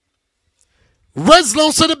REDZ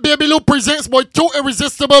launch to the BABYLUU presents by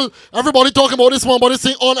 2IRRESISTIBLE. Everybody talking about this one, but this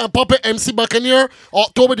thing on and pop it. MC BUCCANEER,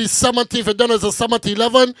 October the 17th. It done as a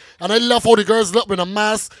 7-11. And I love how the girls look with a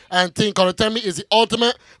mask and thing. Cause tell me is the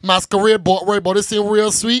ultimate masquerade BOATRIDE, but this thing real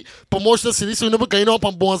sweet. Promotion city so you never going up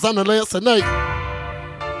on Bonzan and Alliance tonight.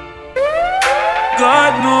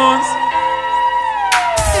 God knows.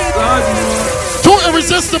 God knows.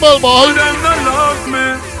 2IRRESISTIBLE, boy. Them don't love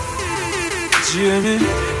me. Jamie.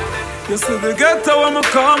 You see the ghetto where I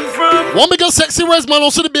come from. One big sexy REDZ man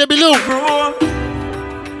also the BABYLUU. Bro,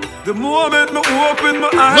 the moment me open my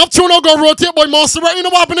eyes. Enough tune now go rotate boy monster right, you know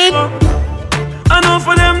what happening? I know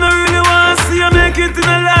for them they really want to see you make it in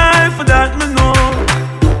a life. For that me know.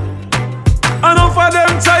 I know for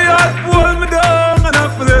them tired pull me down and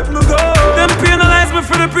I let me go. Them penalize me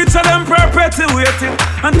for the picture them perpetuating.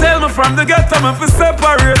 And tell me from the ghetto me for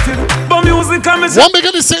separated. But music and me one big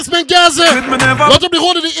of the 6-man Gaza. Lot of the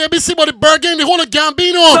whole of the ABC but the Bergen, the whole of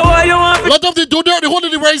Gambino. So why you want lot of the Duder, the whole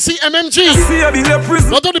of the Racy MMG. See you be the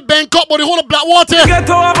prison. Lot of the Bangkok but the whole of Blackwater.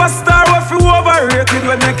 Ghetto of a star what you overrated.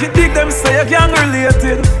 When make it dig them say you can't relate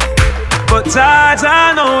it. But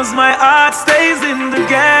Jaja knows my heart stays in the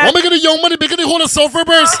game. One big of the Young Money, big of the whole of South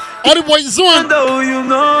Rivers. All the White Zone. And though you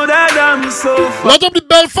know that I'm so far. Lot of the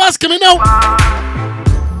Belfast coming out.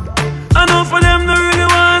 I know for them they really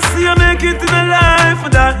want to see you make it in a life. For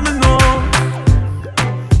that me know.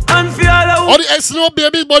 And for all the ex-no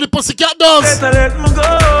babies but the Pussycat Dolls. Better let me go.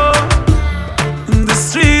 The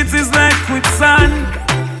streets is like quicksand.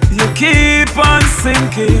 You keep on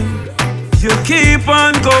sinking. You keep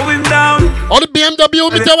on going down. All the BMW,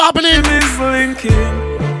 me tell what happening.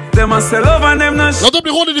 Them a sell over and them not lot of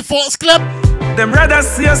the whole of the Fox Club. Them rather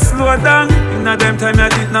see you slow down. In a them time I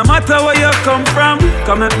did no matter where you come from.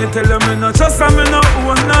 Come let me tell you me no trust and me no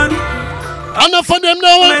own none. Enough for them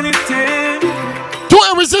now. Anything.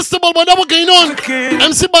 2IRRESISTIBLE, but that was going on.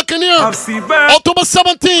 MC BUCCANEER, October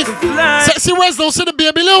 17th. Sexy REDZ, don't see the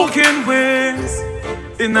BABYLUU.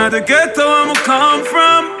 In the ghetto where I come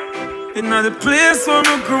from. In the place where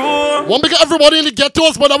I grow. One big everybody in the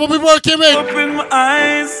ghettos, but I will be working with. Open my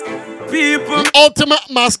eyes, people. The ultimate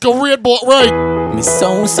masquerade BOATRIDE. Me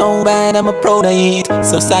so bad, I'm a proud of it.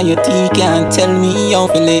 Society can't tell me how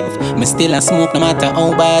to live. Me still a smoke no matter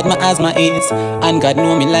how bad my asthma is. And God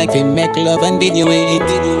know me like we make love and video it.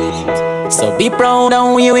 So be proud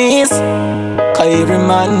of who you is. Cause every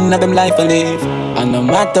man have them life to live. And no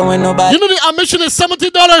matter when nobody. You know the admission is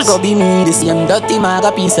 $70. Go be me, this young dirty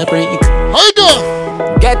maga piece of break. How you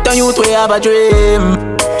go? Get on youth, we have a dream.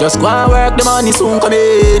 Just go and work, the money soon come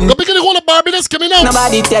in. The beginning whole of Barbados coming out.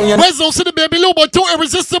 Nobody tell you. REDZ don't see the BABYLUU, but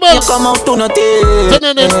 2IRRESISTIBLE. You come out to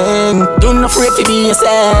nothing. Don't afraid to be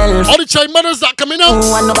yourself. All the child mothers that coming out. Who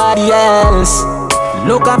and nobody else.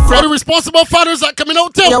 Look up all the responsible fathers that coming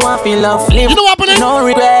out too. You want feel love, live. You know what happening? No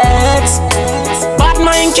regrets. Bad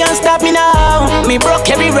mind can't stop me now. Me broke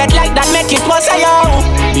every red light that make it was a yo.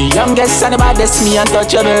 The youngest and the baddest, me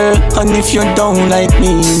untouchable. And if you don't like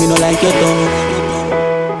me no like you don't.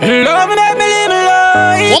 Love me, let me live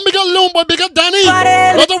life. One bigger loom, but bigger Danny.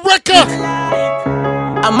 Lot of record.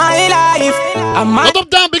 I'm my life. I'm my. Lot of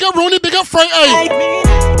Dan, bigger Rooney, bigger Friday.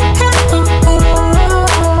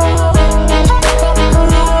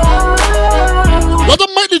 Lot of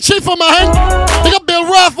Mike the Chief on my hand. Bigger Bill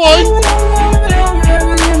Raff, boy.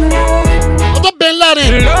 Lot of Ben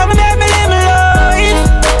Laden. Love me, let me live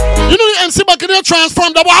life. You know the MC BUCCANEER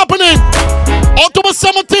transformed. That what happening? October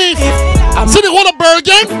 17th. See the whole of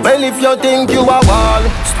Bergen? Well, if you think you are wall,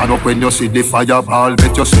 stand up when you see the fireball.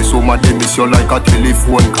 Bet you see somebody miss you like a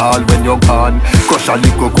telephone call when you're gone. Crush a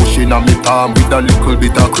little cushion on me palm with a little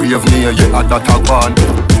bit of crave near you at that one.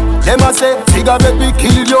 Them a say, cigarette we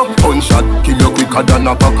kill you. Gunshot kill you quicker than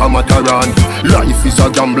a pack of Mataran. Life is a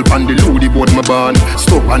gamble and the load the boat my ban.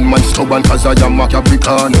 Stubborn man stubborn cause I am a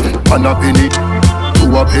Capricorn. Pan a penny,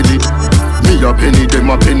 two a penny. Me a penny, them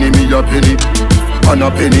a penny, me a penny. Pan a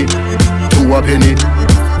penny, two a penny.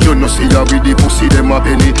 You no see ya with the pussy, them a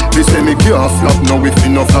penny. Me say me can't flop now if me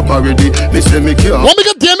no flop already. Me say me can't. Want me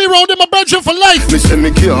get damn me round in my bedroom for life? Me say me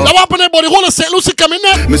can't. Now what happened about the whole of St. Lucie coming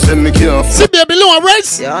up? Me say me can't. See BABYLUU and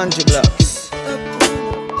REDZ? Yeah, 100 blocks.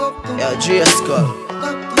 Yeah, J Skull.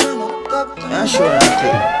 Yeah, sure and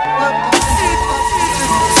clear.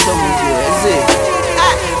 Something to it.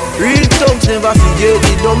 Real thugs never forget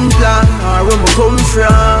the dumb plan or where we come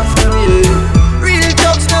from, yeah. Real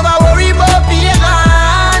thugs never worry about being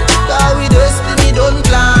on. Cause we destiny don't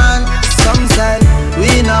plan. Some say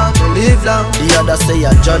we not live long. The other say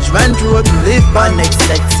a job. judgment road. Live by next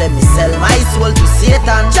sex, send me sell my soul to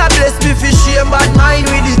Satan. Jah bless me for shame, bad mind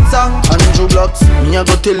with it song. Andrew Blocks, me a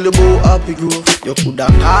go tell you about Happy Grove. You coulda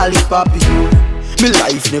call it Papi Grove. Me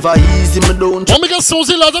life never easy, me don't. When me get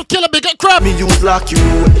Susie, lot of killer bigger crap. Me use lucky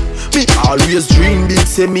road. Me always dream big,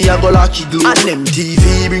 say me a go lucky glue. And them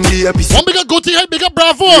TV bring the episode. One bigger goatee head, bigger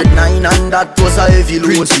bravo. 9 and that was a heavy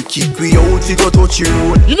load. We kick we out, we go touch your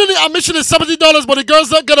road. You know the admission is $70, but the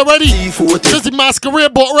girls that get it ready. This is the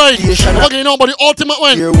masquerade boat ride. Okay, you know about the ultimate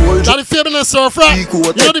one. Now the Fabian and Surf Rap. You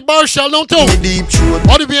know the bar shell down too.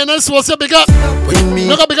 All the VNS was say big up.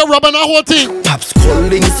 Look at bigger rubber and that whole thing. Pops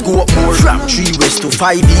callings go up more. From 3 west to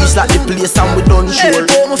 5 east, like the place and we done sure.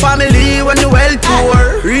 Help my family when the well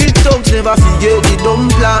poor. Real thugs never forget the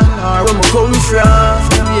dumb plan or where we come from.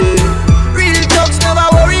 Yeah. Real thugs never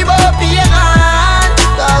worry about being on.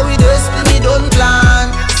 Cause we destiny don't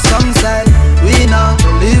plan. Some say we now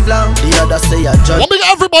live long. The other say I judge. One big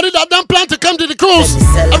everybody that don't plan to come to the cruise.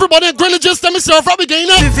 Everybody in Grilla just tell me Surf Rap again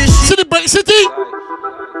now. City break city.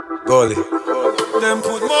 Gully. Them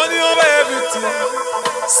put money over everything,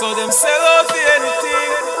 so them sell out for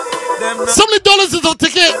anything. Them $70 is a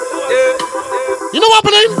ticket. Yeah. You know what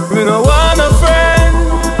happening? Me no want a friend.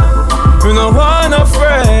 Me no want a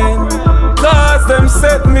friend. Cause them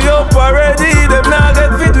set me up already. Them not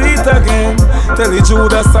get fit to eat again. Tell the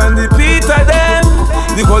Judas and the Peter them.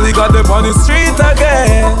 The Gully got them on the street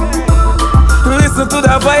again. Listen to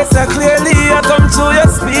the voice clearly. I come to your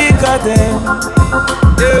speaker then.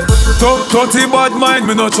 Yeah. 30 bad mind,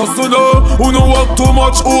 me not just to know who no work too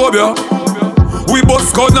much over. We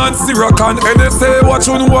bust gun and syrup and NSA watch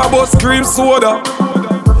who know about scream soda.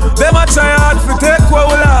 Them a try hard to take our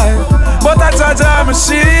life, but I charge a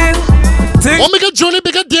machine. One bigger Johnny,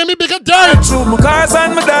 bigger Dammy, bigger Darren. Through my cars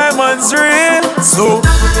and my diamonds real. So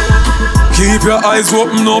keep your eyes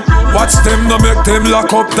open up. Watch them, no make them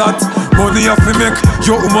lock up that. Money have to make,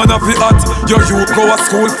 your woman have to hot. Your youth go a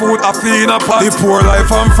school food, a fee in a pot. The poor life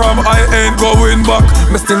I'm from, I ain't going back.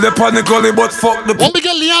 Me still the on the gully, but fuck the. One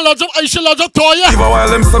bigger Leon Lodge of Aisha Lodge of Toya. Give a while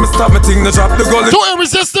them some stop me thing to drop the gully. 2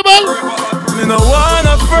 Irresistible. Me no want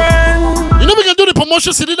a friend. You know we can do the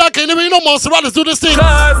promotion city that can anyway. You know Monserrat, let's do this thing.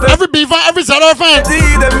 Every beaver, every Zara fan.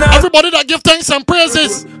 Everybody that give thanks and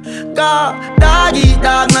praises. God, doggy,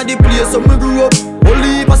 dog, not the place where we grew up.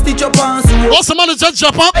 Only if I stitch up and see what somebody just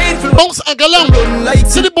jump up, bounce and go long.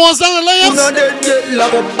 See the bones down the layers. No, they get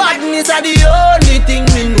love up. Badness are the only thing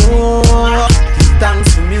we know.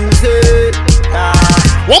 Thanks for music.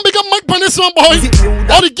 One big up mic on this one, boy.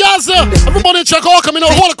 All the guys there, everybody check all coming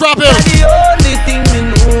out. Hold the crap here. The only thing we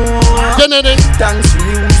know. Thanks for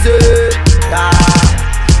music.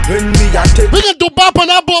 When we can do bop on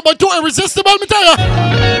that boat, but 2 Irresistible, me tell ya.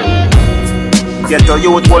 Get your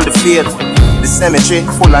youth, hold the faith. The cemetery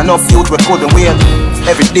full enough youth we couldn't wait.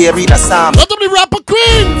 Every day read a psalm. Let them the rapper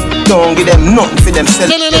queen. Don't give them nothing for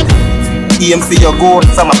themselves. Aim for your goal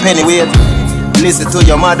from a penny weight. Listen to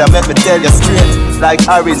your mother, make me tell you straight. Like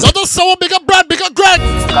Harris. Let us sour bigger Brad, bigger Greg.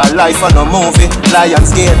 Our life on a movie,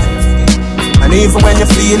 Lions Gate. And even when you're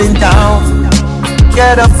feeling down,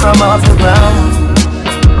 get up from off the ground.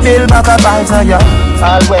 Build back a vibes on you.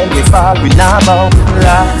 All when we fall, we now bow.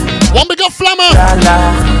 One bigger Flammer. La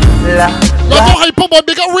la la. Let go hype up,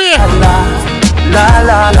 bigger rear. La la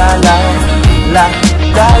la la la la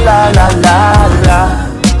la la la la.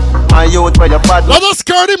 My youth where your bad. Let us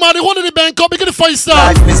curd him out, the one in the bank up, bigger the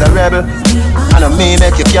 5-star. Life is a rebel, and on me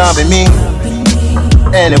make you can't be me.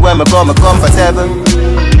 Anywhere me go, me comfortable.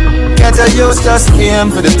 Get a youth, just aim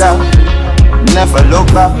for the top. Never look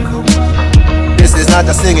back. This is not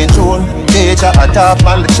a singing tune. Nature a top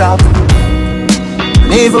on the chart.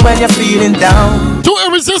 Even when you're feeling down. 2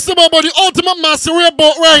 Irresistible, but the ultimate masquerade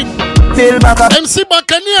boat ride. Feel back up. MC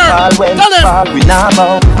Buccaneer. Tell him. We now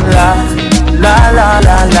bow. La la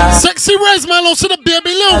la la. Sexy Rez, man, also the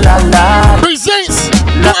BABYLUU. La la. Presents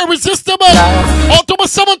 2 Irresistible. October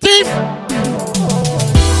 17th.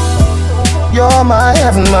 You're my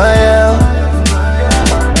heaven, my hell.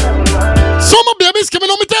 So my babies coming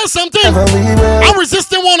on me tell you something. I'm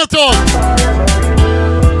resisting one at all.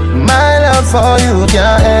 My love for you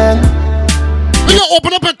can't end. We gonna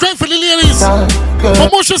open up a crate for the ladies.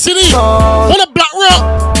 Promotion CD. On a Black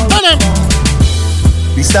Rock. Tell them.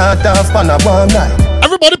 We start off on a one night.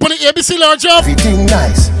 Everybody put the ABC large up. Everything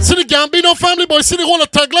nice. See the Gambino family boy. See the whole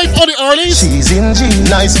of Tag Life or the Arlies. She's in G.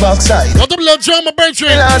 Nice backside. Got them little drum my bird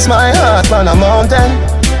train. Lost my heart on a mountain.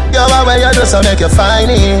 You're away, you do so make you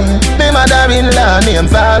find it. Me mother-in-law named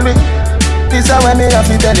Valerie. This is when me have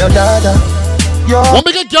to tell your daughter. One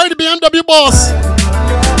bigger Gary the BMW boss.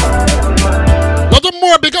 Not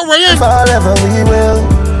more bigger Ryan. Forever we will.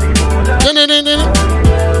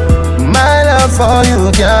 love for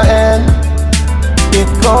you can't end. It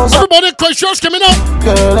goes on. Everybody, Christ Church coming up.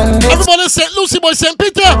 Girl, and Everybody, St. Lucie boy, St.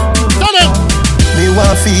 Peter. Tell them. me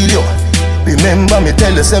want feel you. Remember me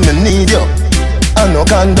tell you say me need you. I no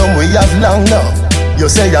condom we have long now. You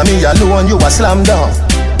say I'm me alone, you a slam down.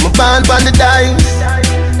 Me band on the dice.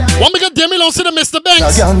 One bigger Demi Long see the Mr. A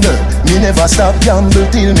Banks. gamble, me never stop gamble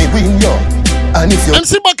till me win you. And if you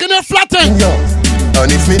MC Buccaneer flatten. yo,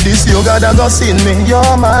 and if me this you gotta go see me.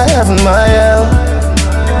 You're my heaven, my hell.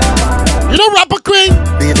 You know rapper queen?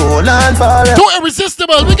 Be hold on forever. Too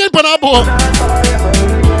irresistible. We get Panabo.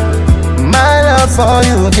 My love for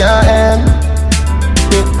you can't end.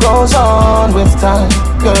 It goes on with time,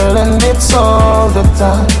 girl, and it's all the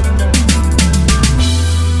time.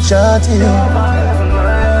 Shut you.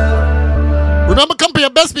 Remember, come to your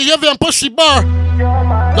best behavior and push the bar.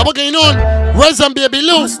 Double going on. REDZ and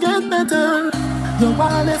BABYLUU. Get better. You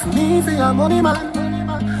wanna left me for your money,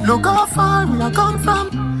 man. Look how far we are come from.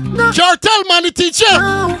 No. Jartel, man, the teacher.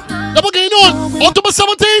 Double going on. October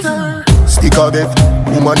 17th. Stick a bet,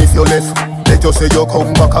 woman if you left, let you say you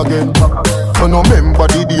come back again. You no remember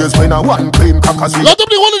the days when I one claim cacas we Lot of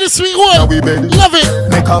the one of the sweet now one. we bed. Love it.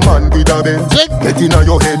 Make a man with a bend, get in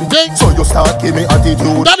your head. So you start give me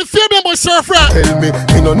attitude. That the Fabian boy surf rap. Tell me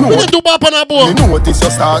no know. We can do bop on our Me boy. notice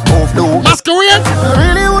you start move low. Masquerade.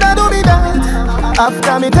 Really woulda do me that?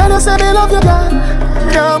 After me tell you say me love you, God.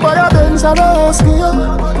 Can't buy a Benz or a house for you,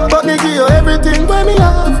 but me give you everything when me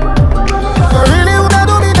love. Really woulda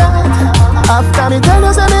do me that? After me tell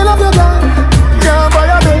you say me love you, God. Can't buy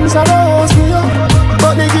a Benz or a house for you,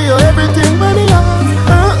 but me give you everything when me love.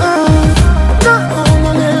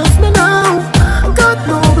 No, leave me now. God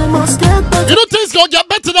know we must get better. You know things gonna get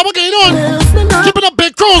better than what's going on. Leave me now. Keeping a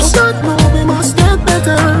big cruise. God know we must get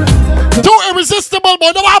better. Too irresistible,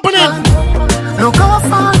 boy. No happening. Look how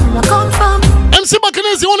far we come from. MC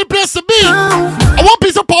Buccaneer is the only place to be. I want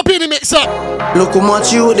piece of poppy in the mix up. Look how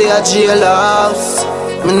much you they are jailhouse.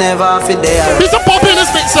 Me never fi there. Piece of poppy in this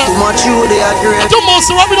mix up. Too much you they are I great. told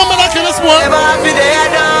Monster Robbie don't matter in this world. Never fi there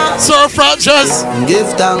now. Sir Franchise. Give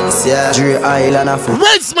thanks, yeah. Dre Island of food.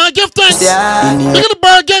 REDZ, man, give thanks. Yeah. Look at the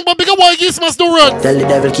bird gang, but bigger white geese must do run. Tell the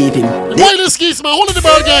devil keep him. Whitest geese, man, hold of the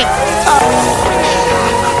bird gang.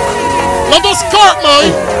 Let us cart, man.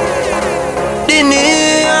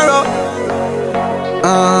 Dinero.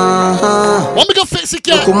 One bigger fix it,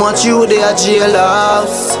 Look how cat. much you they are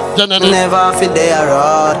jailhouse. Never fi there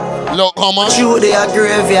road. Look how much. You they are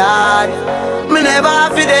graveyard. Me never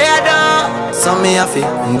fi there though. So me a fi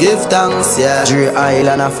give thanks, yeah. Dre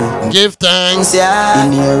Island a fi Give thanks. yeah.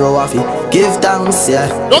 Dinero a fi give thanks, yeah.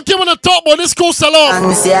 Don't give on the top, boy. This cool salon.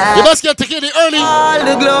 Thanks, yeah. You best get ticket early. All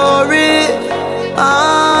the glory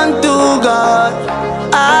unto God.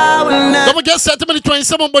 I will never Don't get set to me the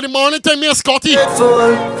 27th, but the morning time, me and Scotty.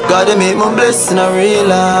 grateful. God they make my blessing a real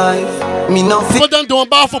life. Me no fit. Put them doing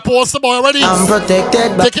bar for poster, boy, already. I'm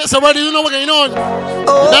protected by Tickets already, you know what's going on.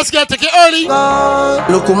 oh Let's get ticket early.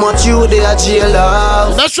 God. Look how much you they are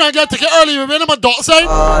jailhouse. Let's try and get ticket early. We're in my dot side.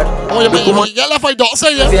 God. Oh, you Look how much get left by dot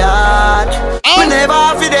side, yeah? graveyard. Oh. Me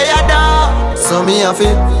never fi there though. So me a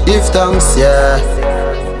fi give thanks, yeah.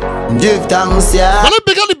 Give thanks, yeah. When I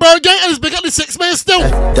big up the bird gang and it's big up the 6 men still.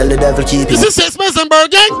 Tell the devil keep This him. is 6 men and bird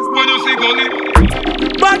gang. When you see gully.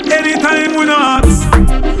 But anytime we not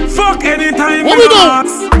fuck anytime What we we do?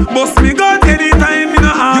 not bust me gun anytime we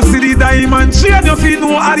not. You see the diamond chain, you feel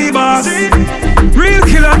no Adibas. Real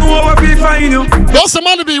killer know what we find you. Don't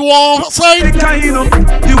somebody be one side, Big time you know.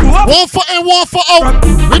 You go up. 1 foot in, 1 foot out.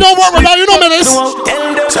 We don't work with that, you know, menace.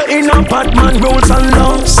 Tell them so in a Batman rules and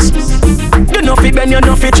laws. You know fi bend, you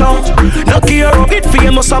know fi chow. No care of it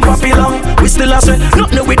famous and popular. We still a say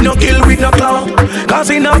nothing with no kill with no clown. Cause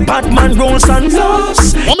in a Batman rules and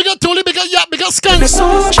laws. When we get Tuli, we get Yap, we get The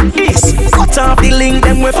Skunk. search is cut off the link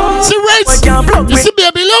them with us. See We REDZ. can't block You me. see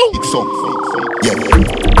BABYLUU. So,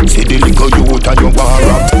 yeah. See the little youth and your bar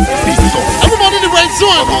up. Big so. Everybody in the REDZ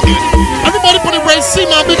zone. Everybody put the REDZ C,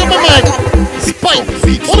 man. Big up my man. Spike.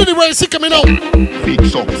 Only the REDZ C coming out. Big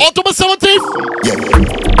so. October 17th. Yeah.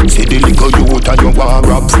 See the little youth and your bar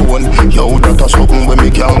up phone. Yo, that a something when me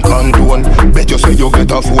can't condone. Bet you say you get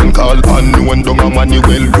a phone call unknown. Down a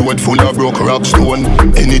Manuel road full of broke rock stone.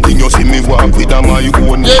 Anything you see me walk with a my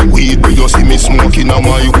own. Yeah. Weed where you see me smoking a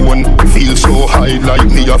my own. Feel so high like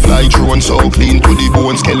me a fly drone. So clean to the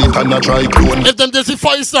bone, skeleton a try clone. If them Dizzy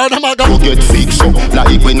 5-star, them I Go got. get fixed up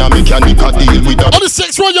like when a mechanic a deal with a All the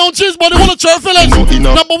 6 row young cheese, but they want to church village.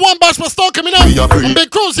 Enough. Number 1 bash for store coming out. We a pre- Big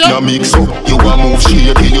cruise, in yeah. a mix up. You a move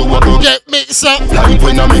shaky, you a go Get mixed up. like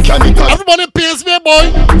when a mechanic a Everybody pays me, boy.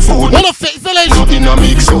 food What a fake village. in a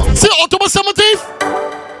mix up. See October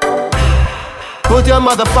 17th. Put your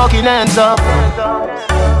motherfucking hands up.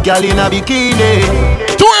 Girl in a bikini.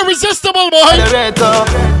 Too irresistible, boy. The red cup.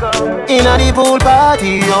 In a the pool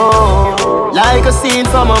party, oh. Like a scene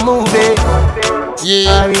from a movie. Yeah.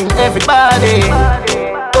 Starring everybody.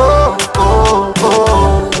 Oh, oh,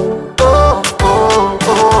 oh. Oh, oh,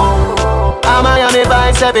 oh. A Miami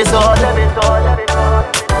Vice episode.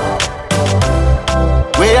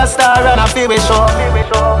 We a star and a feel show.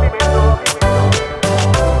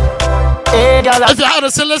 Hey, girl, if you had to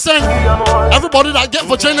say, listen, everybody that get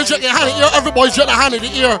vagina jet your hand in the ear, everybody jet a hand in the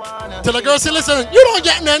ear. Till the girl say, listen, you don't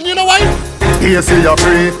get none, you know why? Here see you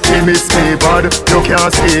free, he miss me bad. You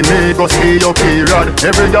can't see me, go see your period.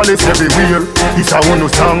 Every girl is everywhere. It's a one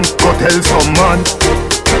song, go tell some man.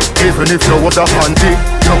 Even if you was a panty,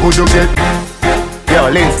 you could you get. Yo,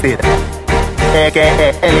 Linstead,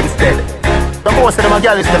 a.k.a. Linstead. Don't go to them a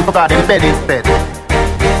girl is them forgot in bed instead.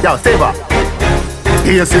 Yo, Saber.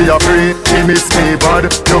 Here see you free, he miss me bad.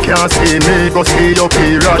 You can't see me, go see your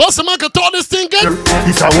period. Go some man can talk this thing again.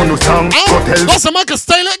 It's a one song, go tell. Go some man can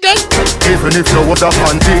style it again. Even if you was a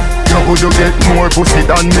panty, you could you get more pussy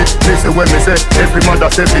than me. Listen when me say, every mother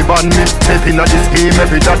say fi ban me. Step in a this game,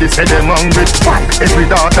 every daddy say them hungry. Every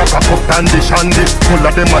daughter cock up candy shandy. Full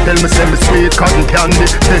of them a tell me say me sweet cotton candy.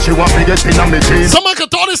 Say she want me get in a me jeans. Some man can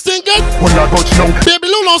talk this thing again. Full of touch now.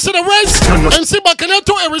 BABYLUU don't see the race. MC BUCCANEER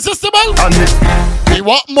too irresistible. And me. He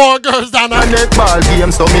want more girls than that. Netball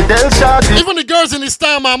game, so me tell shawty. Even the girls in this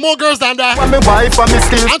time, man, more girls than that. When me wife and me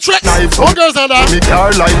still and tricks, more girls than that. Me car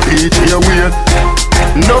like peach here weird.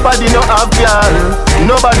 Nobody no have y'all.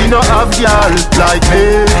 Nobody no have y'all like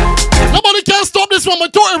me. Nobody can stop this one,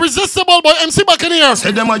 but too irresistible by MC BUCCANEER.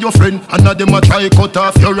 Say them are your friend, and now them a try cut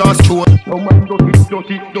off your ass throat. Don't mind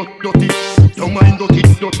dirty. Don't mind dirty.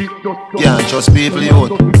 Yeah, trust people you.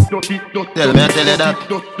 Tell me, I tell you that.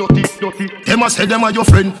 Them a say them are your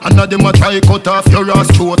friend, and now them a try cut off your ass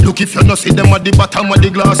throat. Look if you no see them at the bottom of the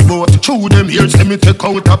glass boat. Through them here, say me take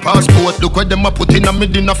out a passport. Look where them a put in a me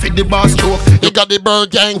dinner for the bar stroke. You got the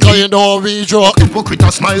bird gang, cause you know we joke. Hypocrite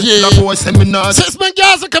a smile, yeah. The boy say me not. 6 men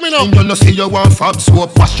girls are coming up. You no see you want fab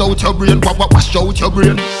soap. Wash out your brain, wash out your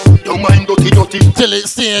brain. Don't mind dirty. Till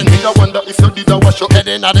it's stain. Me I wonder if you did a wash your head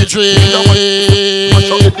in the tree. Wash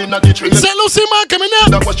your head in the tree. St. Lucie man coming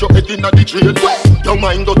up. Wash your head in the tree. Don't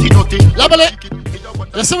mind dirty. Level it.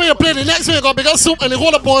 You see when you play the next one, you got bigger soup and the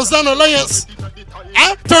whole of Bones Down Alliance.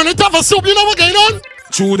 Turn it up for soup, you know what going on?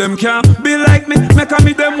 True them can't be like me, make a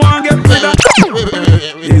me them want get rid of.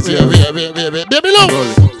 Wait.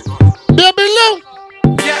 BABYLUU.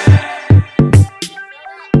 Yeah.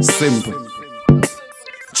 Simple.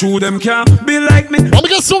 True them can't be like me. I'm gonna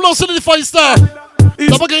get soup down to the 5 star.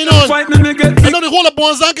 That's what going on. Fight me get I know the whole of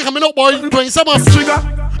Bones Down coming up, boy. 27. Trigger.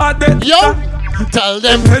 Yo. Tell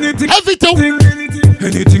them anything, heavy too.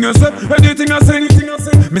 Anything I say, anything I sing.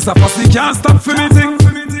 Mr. Pussy can't stop for me thing.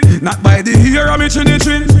 Not by the ear of me chinny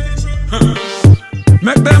chin.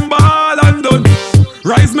 Make them ball and done.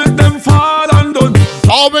 Rise, make them fall and done.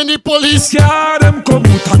 How many police? Scare them come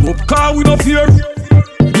out and up car with no fear.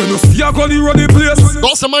 You know see a gun run the place.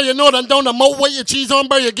 Got somebody you know them down the mouth where your cheese on,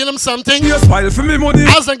 bro. You give them something. You smile for me money.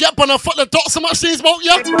 As they get on a foot, they talk so much things about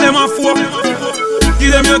you. Them a fool. Give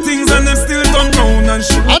them your things and them still turn round and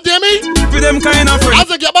shit. And damn me. With them kind of friends. As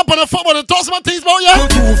they get up on a foot, they talk so much things about you.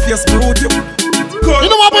 Two-face blood you. You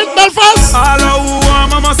know what happened, Belfast? All who want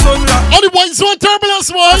mama son la. All the boys want turbulence,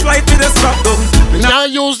 boy. Flight to the strap down. We now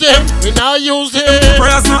use them.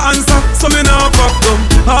 Prayers no answer, so me now fuck them.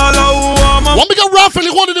 All who want mama. One big rough and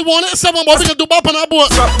the one of the 187, but we can do bop on our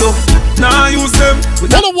boat. Strap down. Now use them. On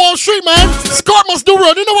the Wall Street, man. Scott must do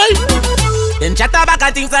road, you know why? Them chatter back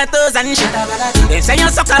at things like those and shit. Them say you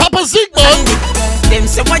suck up. Papa Zeke, boy. Them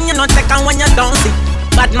say when you not take and when you don't see.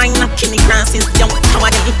 Bad mind not kill me since young.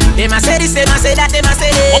 Them a say this, them a say that, them a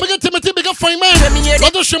say this. Oh, we get Timothy, big fine man.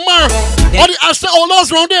 Not the Shamar. All the Ashton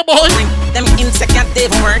Olas around there, boy. Them insect can't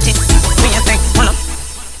even work it. When you think, hold up.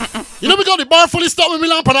 You know we got the bar fully stopped with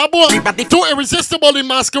me lamp on our boat. Too irresistible in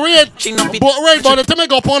masquerade. Boatride, by the time I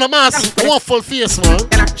go up on a mask, I want full face, man.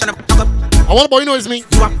 I want a boy knows me.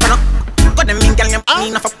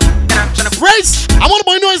 Race, I want a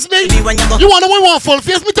boy knows me. You want a boy want full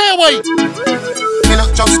face, me tell you why. Me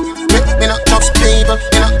not trust people.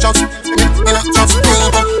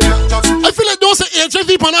 I feel like those are HIV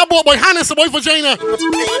on our boat, boy. Hannah's a boy vagina.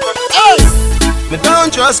 Hey! Me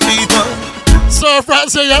don't trust people. Sir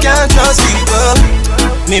France, say ya. Can't trust people.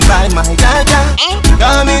 Me buy my data.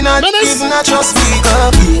 Come in and even not trust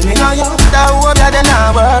people. Me know you that would have the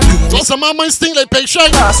number. What's a man stink like pay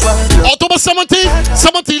shine? October 17,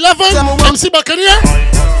 17-11, MC BUCCANEER.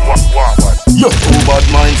 Yo, too bad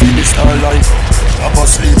mind for the starlight. Drop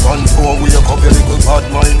asleep and phone, wake up your little bad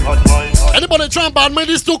mind. Anybody try and bad mind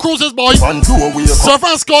these two cruises, boy? And do wake up. Surfer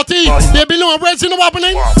and Scotty, BABYLUU and REDZ, you know what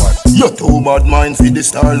happening? You too bad mind for the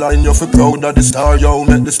star line. You feel proud of the star, yo,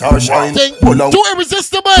 make the star shine. Too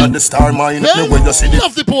irresistible. At the star mine, yeah? when you see the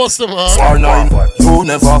love the poster, man. Star 9, you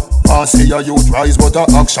never pass see your youth rise, but the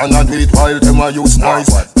action and do it while them a use nice.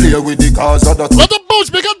 Play with the cars of the let the boots,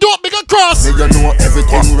 bigger dope, bigger cross. May you know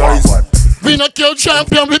everything rise. We not kill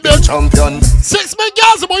champion, we build champion. 6 men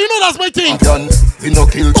Gaza, boy, you know that's my team. Champion, we no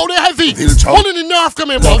kill. Oh, they heavy. One in the nerve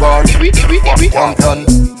coming, boy. Champion,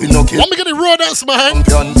 we no kill. Let me get the road dance, man.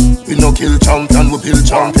 Champion, we no kill champion, we build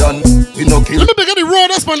champion. We no kill. Let me get the road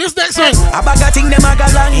dance, man. This next one. I bag a thing, them a go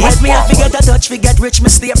long. If me have to get a touch, we get rich, me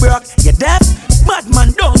stay broke. You deaf? Bad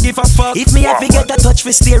man, don't give a fuck. If me have to get a touch,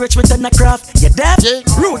 we stay rich, we turn a craft. You deaf?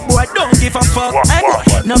 Rude boy, don't give a fuck. And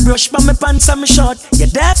no brush by my pants and my short. You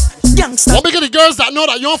deaf? Youngster. What bigger the girls that know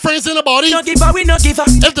that your friends in the body? No give a, we no give a.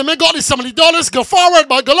 If the men got these $70, go forward,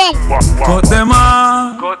 but go long. Cut them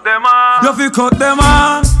off. Cut them off. You fi cut them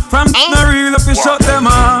off. From the real, if you shut them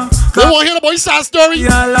off. They want to hear the boy sad story.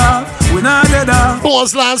 Yeah, love. We not dead off.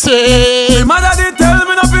 Bones Lancing. The mother did tell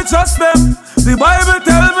me not to trust them. The Bible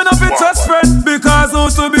tell me not to trust friend. Because who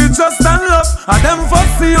to be trust and love. And them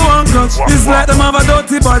first see you and catch. It's like them have a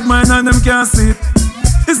dirty bad mind and them can't sleep.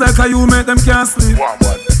 It's like how you make them can't sleep.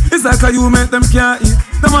 It's like how you make them can't eat.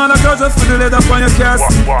 Them all a girl just for the leather on your can't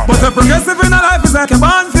see. But a progressive in a life is like a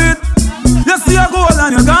band fit. You see a goal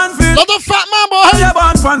and you're gone fit. Not a fat man, boy. You're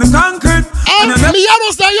born from the concrete. And you never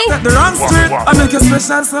that you take the wrong street. I make you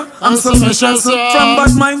special, sir. I'm so special, sir. From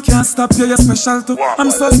bad mind can't stop you, you're special too.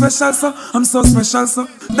 I'm so special, sir. I'm so special, sir.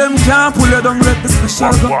 Them can't pull you down, let the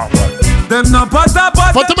special go. Them no butter.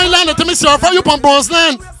 But to me land, to me surfer, you on Bronze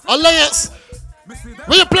Land Alliance.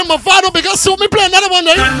 When you play my father, because suit me play another one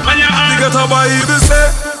there. You get a Bible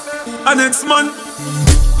say, a next man.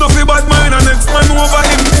 Nothing bad mind, a next man over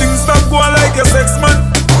him. Things stop going like a sex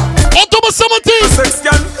man. October 17th. Sex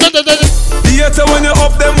can. Theater when you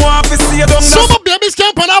up them want to see you down. Some of babies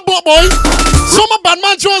camp on that boat, boy. Some of bad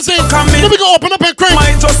man Jones in. Let me go open up and crank.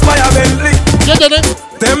 Mine just by a Bentley.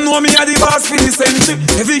 Them know me a the boss for the century.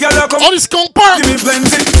 If you got a come, all this skunk park. Give me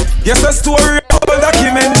plenty. Yes, a story,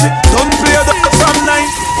 documentary. Don't play the from 9.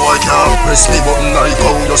 Boy can't press me button like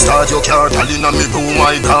how you start your car. Telling on me room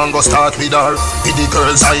I can't go start with her. With the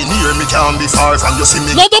girls I near me can't be far from you see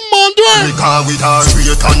me. Not the man do it. Me can't with her.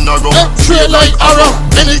 Straight and narrow. Straight like arrow.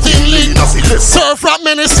 Anything lean. Surf rap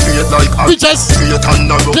menace. Straight like arrow. Bitches. Straight and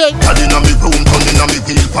narrow. Telling on me room, turning on me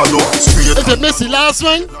wheel palo. Straight. Is it missy last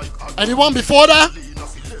one? And the one before that?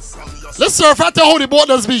 Let's surf out to how the boat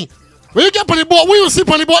does be. When you get on the boat, we will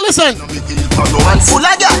sleep on the boat. Listen. And full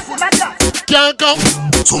of that. Can't come.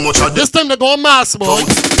 Too much of this time they go mass, boy.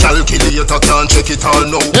 Calculator can't check it all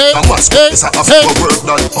now. A mask is a half to work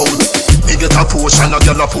that out. Me get a potion, a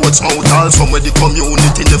girl a ports out. All from where the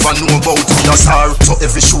community never know about. We a star, so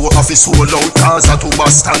every show off is sold out. Cars are to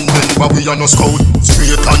Boston, but we are no scout.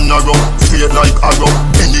 Straight and narrow, straight like arrow.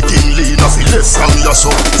 Anything lean off the left from your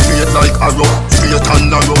soul. Straight like arrow, straight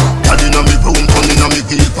and narrow. Telling on me room, turning on me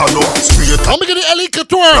wheel palo. Straight. Let me get the LA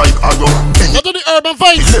Couture. Like arrow. Not to the urban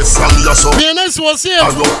vibes. Left from your soul. PNS was here.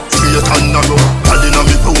 Arrow, straight and narrow. Telling on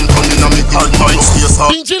me room, turning on me wheel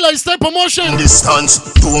palo. Pingy lifestyle promotion. Distance,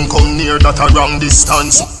 don't come near that a wrong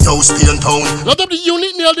distance. No stay in town. Lot of the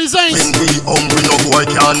unique nail designs. When we hungry, no boy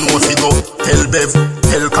can't know if you go. Tell Bev,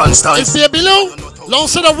 tell Constance. It's BABYLUU,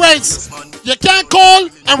 long set of REDZ. You can't call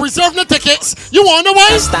and reserve the tickets. You want the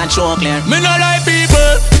way? Stand show clear. Me no like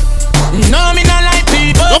people. No, me no like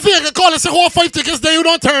people. Don't feel you can call and say, hold 5 tickets, then you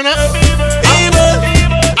don't turn up.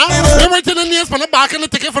 I'm writing the names from the back and the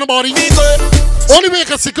ticket from the body. Only way you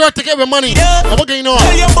can secure a ticket with money. And what going on?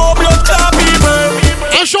 And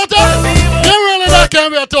shut up. You really not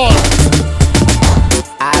can be at all.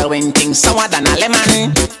 All when things sour than a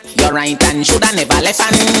lemon. You're right and shoulda never left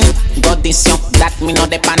on. Got this young that me no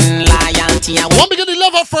depend loyalty. One begin the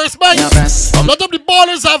love at first bite. Lot of the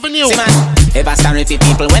Ballers Avenue. See man, ever sorry for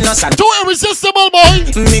people when no sad. 2IRRESISTIBLE, boy.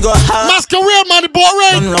 Me go hard. Masquerade, man, the boat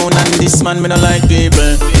rain. Turn round and this man, me no like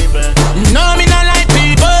people. No, me no like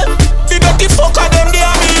people. The dirty fucker them, they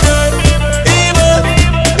are evil. Evil.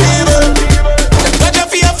 Got you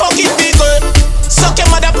for your fucking people. Suck your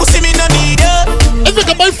mother pussy, me no need you. If you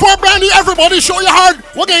can buy 4 brand new, everybody show your heart.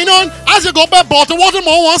 What going on? As you go back, bottle water,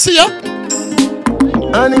 more want to see you.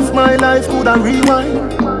 And if my life could have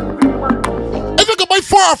rewind. If you can buy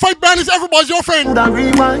 4 or 5 brand new, everybody's your friend. Could have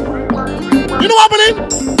rewind. You know what happening?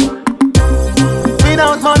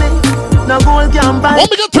 Without money, no gold can buy.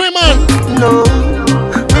 Won't we get 3 man? No.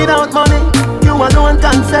 Without money, you alone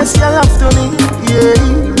confess your love to me. Yeah.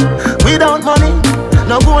 Without money,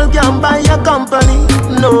 No gold can buy your company.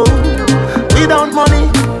 No, without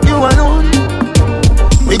money, you alone.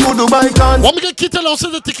 We could do buy cars. What me get Kitty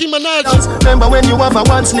also the Tiki Manaj? Remember when you have a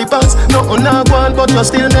one slippers? No, not one, but you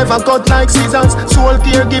still never cut like scissors. Soul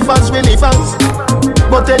caregivers, really fans.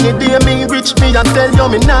 But any day me rich me and tell you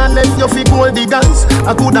me nah left you fi gold diggers.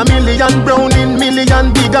 I could a million brown in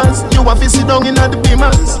million biggers. You have to sit down in the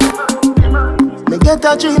beamers. Me get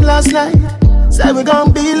a dream last night. Say we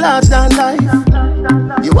gon' be large than life.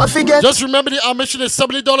 You have to get. Just remember the admission is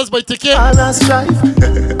 $70 by ticket. I have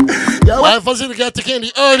to get ticket in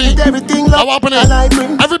the early. How happen it?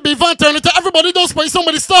 Every B-Van turn it to everybody don't spray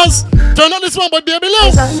somebody stars. Turn on this one by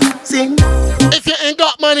BABYLUU. If you ain't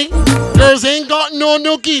got money, girls ain't got no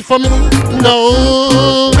nookie for me. No.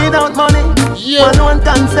 Without money, yeah. No one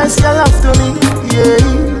confess your love to me. Yeah.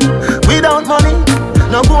 Without money,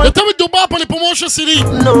 no gold. You tell me do bop on the promotion CD.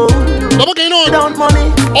 No. What's going on? Without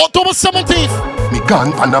money. October 17th. Me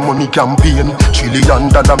gone on a money campaign. $1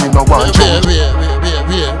 trillion me no want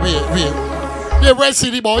Yeah, Red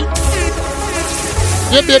CD boy.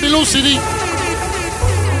 Yeah, BABYLUU CD.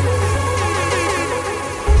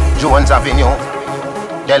 Jones Avenue,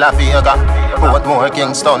 De La Vega, Portmore,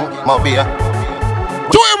 Kingston, Mobile.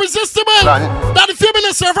 2IRRESISTIBLE. That the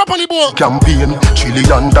feminine serve up on the board. Campaign, $1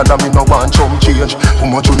 trillion me no want chum change. How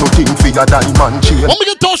much you no think for your diamond chain? When we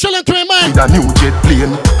get Toshel into a man. With a new jet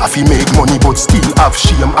plane, I fi make money but still have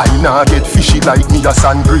shame. I nah get fishy like me a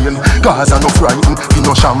sand grain. Cause I no frightened, fi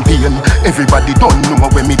no champagne. Everybody don't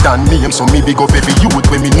know when me done name. So me big up every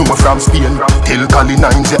youth when me know from Spain. Tell Cali 9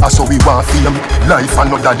 say so we want fame. Life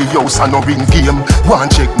another the house and no ring game.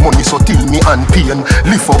 Want check money so till me and pain.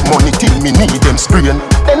 Lift up money till me need them sprain.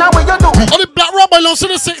 Then how will you do? On the black rubber lost to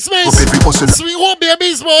the 6 months. Sweet home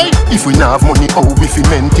babies boy. If we not have money, how we fi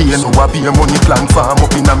maintain? So I be a money plan farm up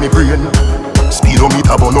in a me brain.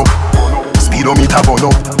 Speedometer burn up. Speedometer burn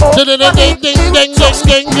up.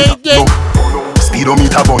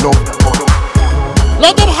 Speedometer burn up.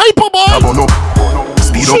 Lot of hyper boy. Burn up.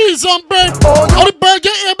 Cheese on bird. On the bird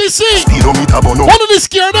get ABC. Speedometer burn up. One of the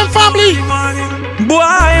scared them family. Boy,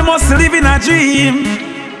 I must live in a dream.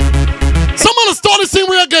 Someone start this thing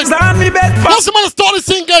real again. Stand me bed back. Someone start this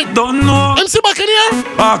thing again. Don't know. MC BUCCANEER.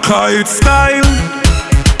 I call it style.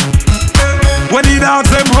 When the dogs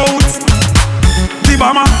them out, the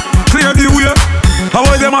bomber clear the way. How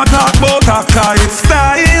them a talk about I call it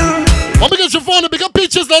style. When we get your phone, the bigger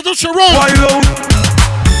pictures that just show run. Why low?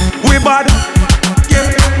 We bad. Yeah.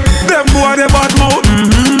 Them boy they bad mouth.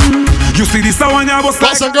 You see this one you was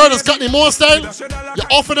like. Boys and girls got the more style. You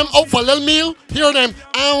offer them out for a little meal. Hear them,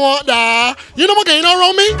 I want that. You know what going on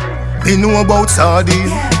around me? They know about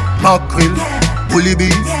sardine, mackerel, bully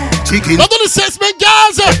beef, chicken. Not only sex men,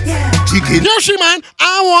 Gaza. Chicken. Here she man,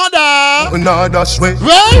 I want that. Nah, that's way.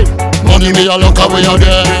 Right? Money me a look away out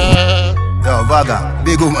there. Yo, Vaga,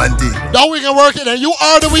 big woman thing. That we can work it and you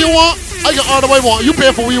order what you want. I can order what you want. You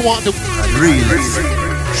pay for what you want to. Really?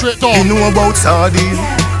 Straight talk. They know about sardine,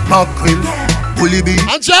 mackerel, bully beef,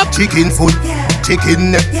 and chop. Chicken foot,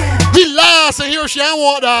 chicken neck. We last and here she I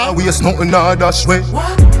want that. We waste nothing, nah, that's way.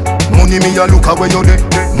 Money me a look away you there.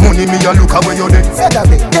 Money me a look away you there.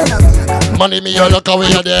 Money me a look away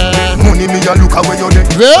you there. Money me a look away you there.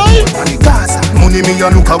 Really? Money me a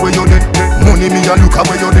look away you there. Money me a look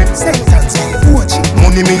away you there.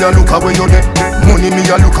 Money me a look away you there. Money me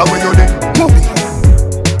a look away you there.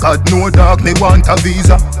 God no dog me want a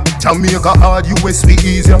visa. Jamaica hard, US be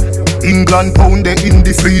easier. England pound they in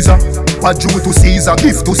the freezer. What due to Caesar,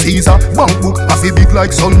 gift to Caesar. Bank book, I feel big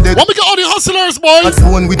like Sunday. What we got all the hustlers, boy?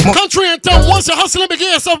 Phone with country and town, once you hustling,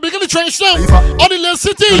 begin yourself, begin the trench down. All the little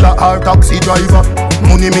city. Our taxi driver.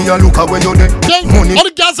 Money me a look away you there. Money. All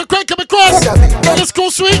the guys are crank come across. Let's go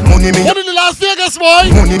sweet. Money me. One in the Las Vegas,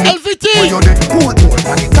 boy. Money me. LVT.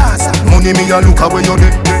 Money me a look away you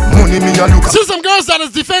there. Money me a look. See some girls that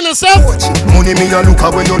is defending themselves. Money me a look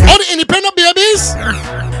away you there. All the independent babies.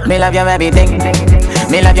 Me love your everything.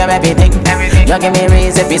 Me love your everything. You give me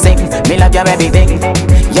reason to sing. Me love your everything.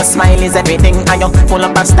 Your smile is everything. And you full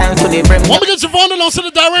up of style to the brim. When we get your phone and also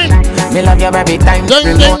the direct. Me love your every time.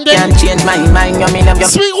 Remote can't change my mind. You me love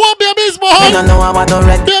your sweet one babies, boy. You don't know about the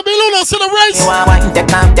red. BABYLUU also the race. You are one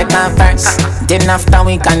take off first. Then after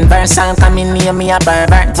we converse, I'll come in near me a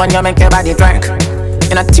pervert. When you make your body twerk,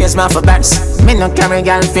 you not tears me for burst. Me no carry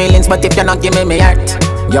girl feelings, but if you not give me heart.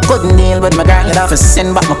 You couldn't deal with my girl, you'd have to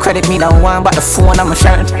send back my credit. Me don't want but the phone on my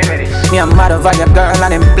shirt. Me a mad over your girl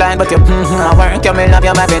and I'm blind, but you I work. You me love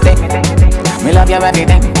you everything. Me love you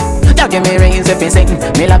everything. You give me rings if you sing.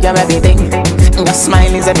 Me love you everything. Your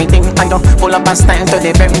smile is everything. I don't pull up a style to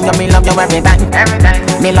the brim. You me love you every time.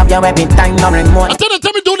 Me love you every time. No remote. I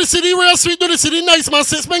tell me do the city real sweet, do the city nice, man.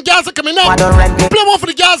 Since when Gaza coming up, play one for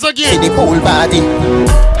the Gaza again. The pool party.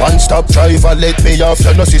 One stop driver, let me off.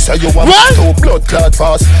 You know, sister, you want to blood clot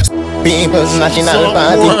fast. People's national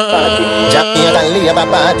party. Jamaican Labour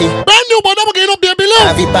Party. Brand new, but I'm getting up, BABYLUU.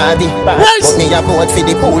 Happy party. Right. Put me a vote for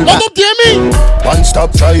the pool. What up, dear me? One stop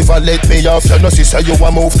driver, let me off. You know, sister, you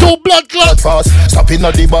want move to blood clot fast. Stopping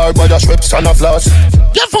at the bar by the Schweppes and a floss.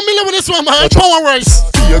 Get familiar with this one, man. Power rice.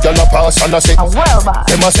 You're gonna pass and I say,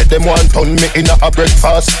 them I said them want turn me in a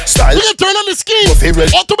breakfast style. We can turn on the scheme.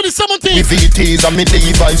 October the 17th. With VTs and me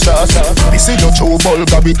Levi's shots. This is no true bulb,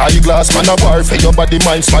 be eyeglass. Man a war for your body,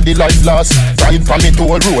 mind, for the life loss. Ride from me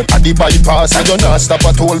toll road at the bypass. I don't stop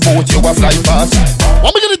at toll boat, you a fly past.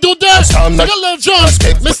 What we gonna do there? We got Lil John,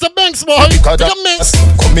 Mr. Banks, boy. We got Mix.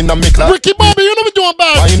 Come in and make like Ricky Bobby, you know we doing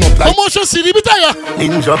bad. Promotion CD, be tired.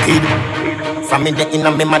 Ninja Kid. From me the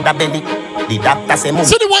inna me mother belly. The doctor say move.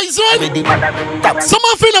 See the white zone?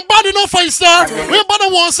 Someone feeling bad enough 5 star. We ain't bad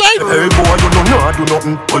on one side. Hey boy, you don't know do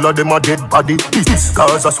nothing. All of them are dead body. This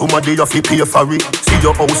cause of somebody you fi pay for it. See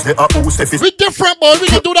your house, they are house if it's. We different, boy. We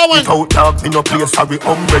can do that one. Without dog, me no play sorry.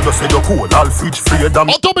 Umbrella say you cool. All fridge free them.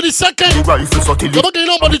 October the 2nd. The rifle subtly. You don't get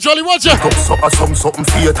nobody Jolly Roger. Come so something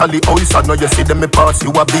fatally. Oh, you know you see them me pass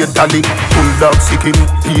you a beer tally. Bulldog sick him,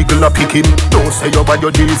 eagle a pick him. Don't say you bad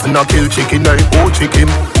your deals and a kill chicken. I chick him.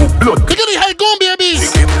 Blood. Look at the head going,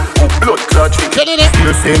 babies. Chick him. Blood clot chicken.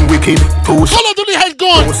 You're saying wicked. Follow to the head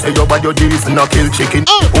going. Don't say you bad your deals and a kill chicken.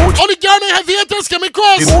 Only Garner have haters can me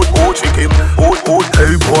cross. Chicken.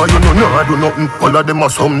 Hey boy, you know I do nothing. All of them are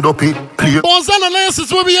summed up it. Clear. Bonzana Lance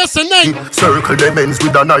is where we are tonight. Circle them ends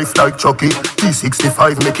with a knife like Chucky.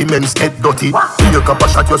 T65 make him ends get dirty. Take up a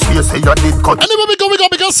shot your face, say you did cut. Anywhere we go,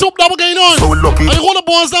 because soup that we're going on. So lucky. And you hold the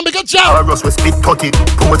bones down, because jab. Russ with spit 30.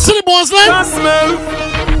 See the bones line? Can smell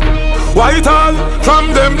white all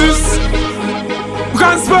from them this. We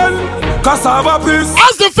can smell cassava piece.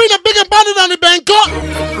 As the thing a bigger body than the Bangkok.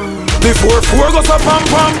 Before 4 goes up pam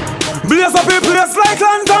pam. Blaze up a place like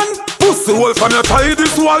London. Pussy wolf from your tie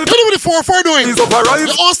this wall. What are the 4-4 doing? He's up a right.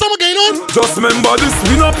 You all stomach going on? Just remember this,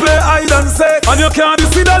 we no play hide and seek. And you can't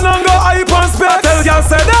see the longer hype and spec. Tell y'all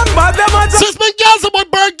say them bad, them a just. Since my girls about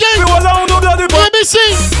bird game. We will down no bloody BBC.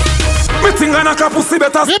 Me think I knock a pussy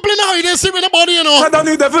better. We play now, you didn't see with the body, you know. I don't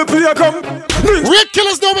need devil play come. Real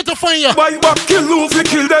killers know where to find you. Buy back, kill Lou, we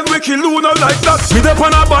kill them, we kill Lou, not like that. Me dep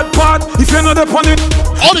on a bad part, if you're not dep on it.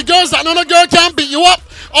 All the girls that know the girl can't beat you up.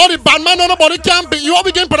 All the bad man on nobody can't beat you up.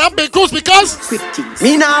 We can put up big cruise because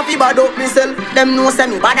me nah fi bad up myself. Them know say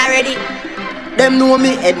me bad already. Them know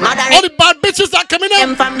me head mad already. All the bad bitches that coming up.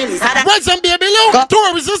 Them families had a REDZ and BABYLUU.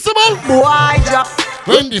 2 irresistible. Boy drop.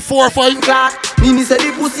 When the 4-5 clock. Me say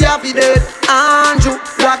the pussy have it dead. Andrew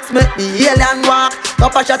blacks make the alien walk.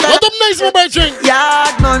 Top a shot. What up nice my drink?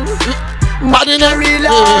 Yard man. Bad in a real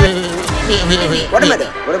life. What am I doing?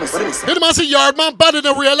 What am I saying? You man say yard man bad in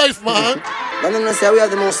a real life, man. Don't say we are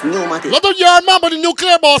the most pneumatic. Lot of yard man but the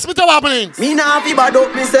nuclear boss. What's happening? Me nah fi bad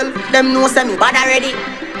up myself. Them know say me bad already.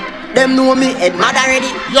 Them know me head mad already.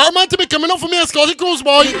 Yard man to be coming up for me as Scotty Cruise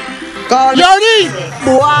boy. Call Yardy.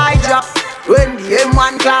 Boy drop. When the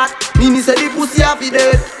M1 clock. Me say the pussy have it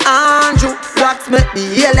dead. Andrew blacks make the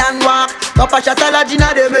alien walk. Top a shot a la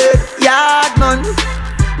Gina de bed. Yard man.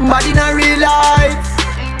 Bad in a real life.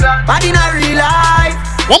 Bad in a real life.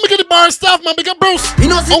 When we get the bar staff, man, big up Bruce. You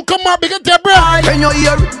know, Uncle Mark, big up Deborah. When you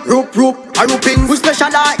hear rope, a roping, we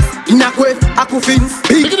specialize in a quiff, a coffins.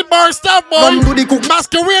 Big up the bar staff, boy. Come do the cook.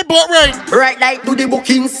 Masquerade, boat right. Right like do the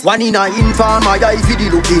bookings. One in a inform, I eye for the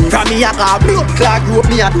looking. From me a car, blood clog rope,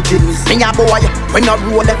 me a do things. Me a boy, when I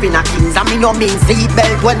roll up in a kings. And me no mean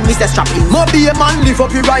seatbelt when me say strapping. Mo be a man, lift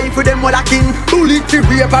up your rifle, them all a king. Bullet to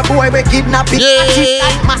rape a boy, we kidnap him. Cheat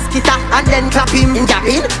like mosquito, and then clap him. Gap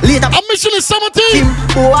in, later. I'm mission is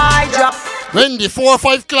 17. Boy drop. When the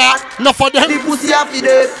 4-5 clock, enough for them. The pussy have it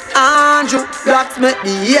dead. Andrew blacks make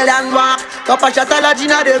the alien walk. Top a shot a la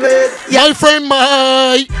Gina de bed. My friend,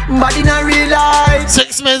 my bad in a real life.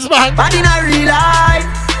 6 months back. Bad in a real life.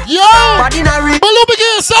 Yo. Bad in a real. BABYLUU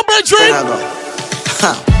begin a submarine drink.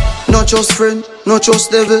 Not just friend, not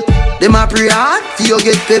just devil. Them a pray hard, for you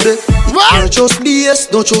get pebble. Not just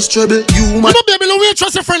BS, not just trouble. You man. You know BABYLUU, we ain't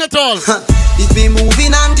trust a friend at all. If me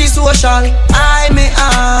moving anti-social, I may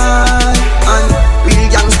I. And real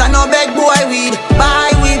gangsta no beg boy weed.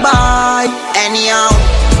 Buy we buy. Anyhow,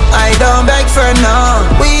 I don't beg for now.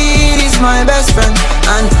 Weed is my best friend.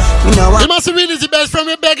 And me know what. You must weed is the best friend,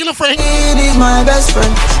 we begging a friend. Weed is my best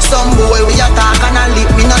friend. Some boy we attack and I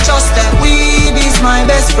lip, me not trust them. Weed is my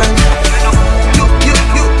best friend.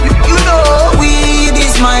 You know, weed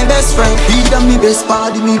is my best friend. He done me best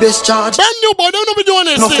party, me best charge. Brand new boy, don't know me doing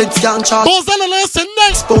this. No feds can't charge. Goes on the listen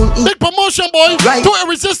next. Spoon in. Big promotion boy. Right. 2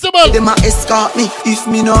 Irresistible. Them a escort me. If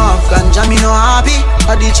me no have ganja, me no happy.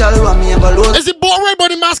 I the chalwa me ever load. Is it BOATRIDE by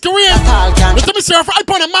the Masquerade? Let me see if I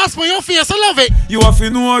put a mask on your face. I love it. You have to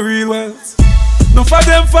know real well. No for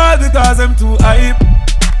them fall because them too hype.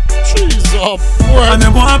 Jesus, boy. And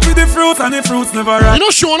them want with the fruits and the fruits never ripe. You know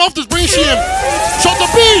showing off this bring shame. Shut the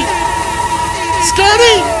beat.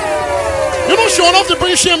 Scary. You know showing off the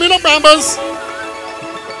bring shame, you know Brambers.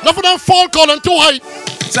 Enough of them fall call and too hype.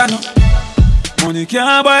 Chano. Money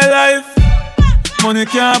can't buy life. Money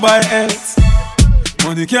can't buy health.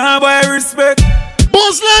 Money can't buy respect.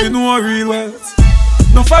 Bossland. You know real wealth.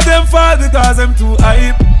 No for them fall because them too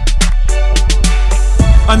hype.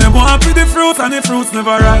 And them want with the fruits and the fruits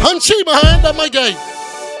never ripe. Hunchy behind that my guy.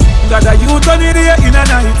 Got a youth on the day in a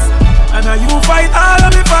night. And a you fight all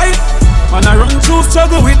of me fight. Man I run through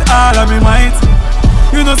struggle with all of me might.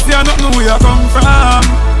 You know see I not know where you come from.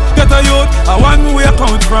 Get a youth, I want where you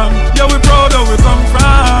come from. Yeah we proud of where we come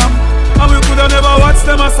from. And we coulda never watched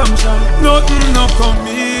them assumption. Nothing no come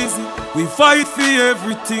easy. We fight for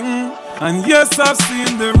everything. And yes I've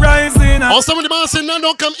seen the rising. Oh, some of the man say no,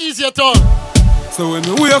 don't come easy at all. So when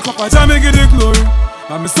me wake up, I jam me give the glory.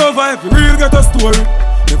 And me survive, the real get a story.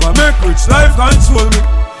 If I make rich, life control me.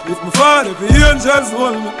 If me fall, if the angels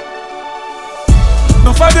hold me.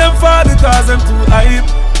 No for them fall because them too hype.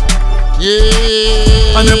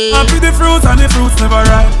 Yeah. And them happy the fruits and the fruits never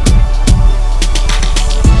ripe.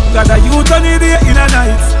 Got a youth on the day in a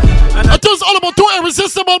night. And I thought it's all about 2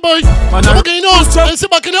 Irresistible, boy. Man, Okay, you know, and see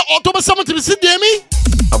back in the October 17th, you see me?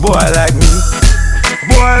 a boy like me. A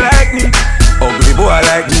boy like me. Ugly boy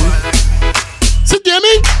like me. See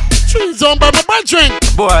me? Trees on by my brethren.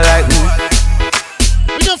 Boy like me.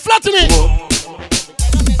 We can flatten it.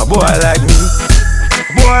 A boy like me.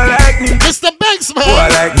 A boy like me. Mr. Banks, man. Boy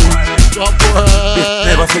like me. Oh, boy.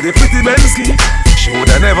 Never for the pretty Bensky. She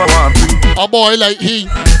woulda never want me. A boy like he.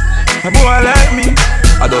 A boy like me.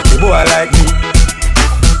 A dirty boy like me.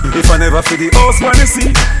 If I never feel the house wanna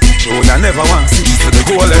see, she woulda never want see. To the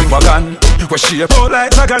golden wagon, where she a proud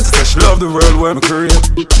like dragon. She said she love the world where me create.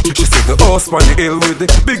 She said the house on the hill with the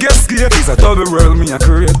biggest escape is a double world me a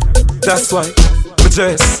create. That's why me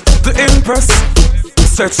dress to impress.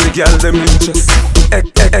 Search the girl them interest.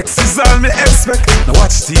 X is all me expect. Now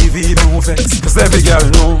watch TV no vex, cause every girl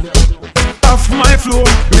know. Off my floor,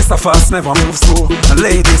 Mr. Fast never move slow. And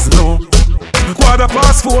ladies know.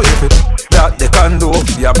 4:15 if it that they can do.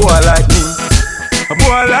 Yeah, boy like me. A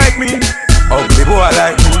boy like me. Ugly boy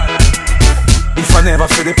like me. If I never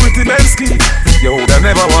feel the pretty Bensky, you woulda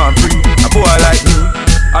never want me. A boy like me.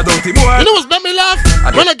 A dirty boy. You know what's made me laugh?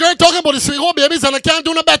 When a girl talking about the sweet home babies and I can't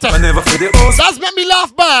do no better. I never feel the house. That's made me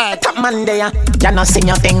laugh bad. Top man there, you not sing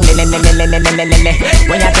your thing, when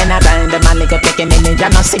you turn around, the man like a picking in it, you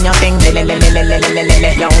not sing your thing, you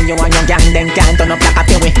and your gang, them can't turn up like a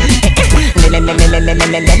peewee.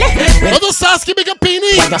 Other Sasky, big a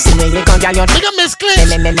peenie. When you see me, you come, you Big a Miss Clint.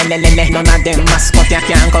 none of them mascot you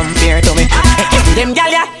can't compare to me. Them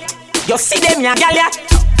gal ya, you see them ya gal ya,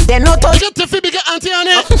 they no touch. Big a Tiffy, big a Auntie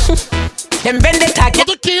Annie. Them bend the tag,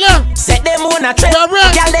 Other Killer. set them on a trail.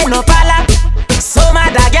 Right. Gal they no pala, so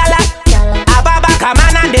mad a gal a baba come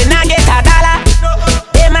on and they not get a dollar.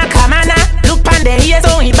 Them a come on, look pan the ears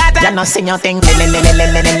on he batter. You no sing your thing,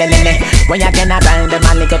 when you turn around, the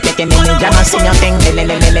man like a picking in it. You no sing your thing, you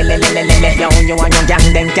and your gang,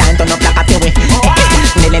 them can't turn up like a peewee.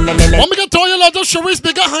 Want me to tell you like the Sharice,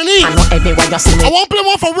 big a honey. I know everywhere you see me. I want to play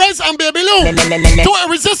one for REDZ and BABYLUU. 2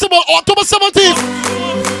 Irresistible, October 17th.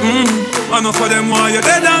 I know for them why you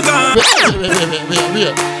dead and gone.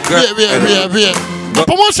 Wait. The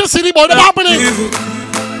promotion city, boy, that's happening.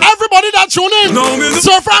 Everybody that tune in, No, me look-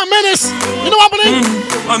 Surfer and Menace. You know what happening?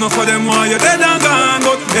 I know for them why you dead and gone.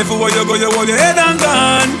 But everywhere you go, you hold your head and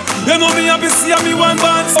gone. You know me happy see me one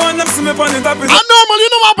band. So when them see me on the top is I'm normal, you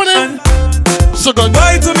know what happening? So good.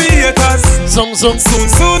 bye to me haters. Some. Soon,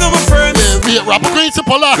 I'm a friend. Yeah, rapper Queen to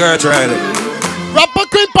pull up. Girl, try it. Rapper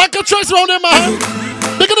Queen pack a choice around there, man.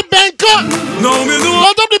 Look at the Bangkok. No, me do.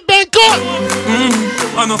 Load up the Bangkok.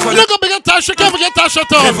 I know for them. Look at big Tasha, can't forget Tasha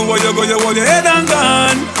Tom. Everywhere you go, you hold your head and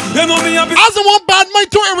gone. You know me happy As the one bad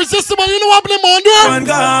mind, 2 Irresistible, you know what happening, man? and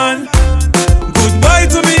gone. Goodbye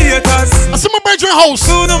to me haters. I see my brethren house.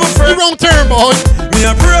 Soon, I'm a The friend. wrong turn, boy. Me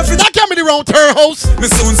a pray for That can't be the wrong turn, house. me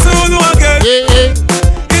soon again.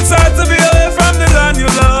 Yeah. It's hard to be away from the land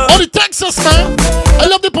you love. Oh, the Texas, man. I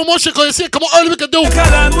love the promotion. on, Chico. You see, come on early, we can do.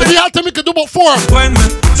 If you have time, we can do about 4. When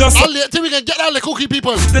just I'll late till we can get out the cookie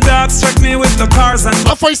people. the dogs check me with the cars and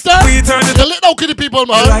And first time, we turn it you let out the people,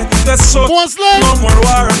 man. right. That's so Go on, slay. no more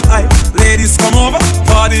war and hype. Ladies come over,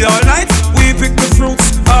 party all night. We pick the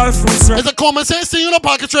fruits, all fruits right. It's a common sense thing, you know,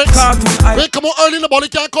 pocket tricks. Cartoon hype. Wait, come on early in the body,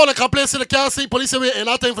 can't call, can't play, so they can't see police away, and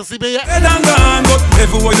not time for sleeping yet. Head and gone, but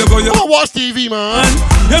everywhere you go, you Come on, watch TV, man.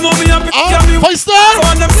 You know me happy, First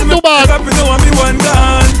time, too bad. happy, know me one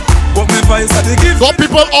gone. But me vice at the gift. What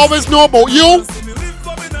people always know about you,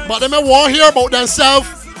 but they may want to hear about themselves.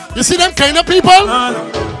 You see them kind of people?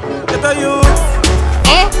 Get a youth.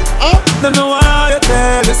 Don't know why you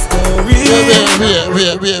tell the story.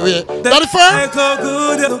 Wait. That is fair? Like how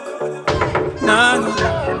good you look.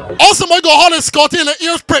 Nah. Also, my go hard and Scotty and the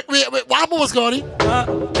ears prick. Wait, what was Scotty?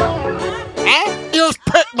 Ears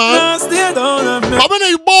prick, man. Nah, stay down and But when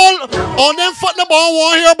they ball on them foot, the ball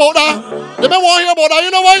want to hear about that. They may want to hear about that,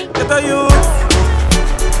 you know why? get a youth.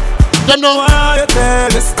 Them know. Why you tell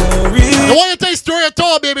the story. They want you to tell story at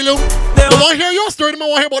all, baby Lou. They want to hear your story, they may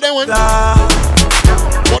want to hear about that one.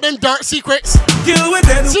 About them dark secrets. Kill with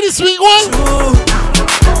them. See the sweet one?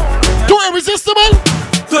 2 Irresistible?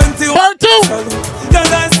 21. Part 2. Then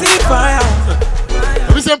I see fire.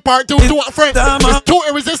 We say part 2, 2 friend. It's 2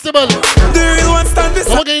 Irresistible. The real one stand this.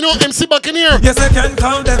 Okay, you know MC Buccaneer. Yes, I can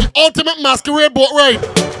count them. Ultimate masquerade boat ride.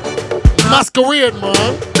 Masquerade, man.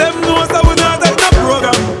 Them knows that we not like the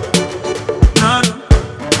program. Nah.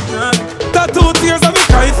 Tattoo tears of me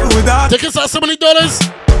cry through that. Tickets are $70.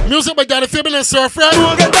 Music by Daddy Fabian and Sir Fred.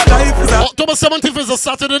 Don't get the life is a October 17th is a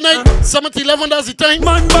Saturday night. 7-11, that's the time.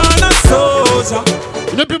 man born a soldier.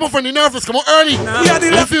 You know people from the nervous come on early. Yeah,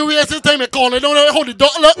 the If you wait till time they call, they don't know how the door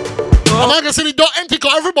look. I'm not gonna say the door empty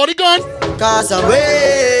cause everybody gone. Cause I'm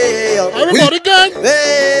way up. Everybody gone.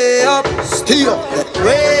 Way up. Still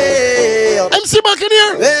way up. MC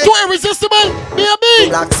Buccaneer, Hey. 2 Irresistible, baby.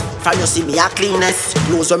 Blacks, from you see me a cleanest.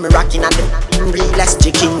 Clothes when me rocking at the realest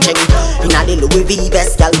chicken jing. In a the Louis V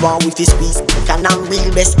vest, y'all want with his squeeze. Can I'm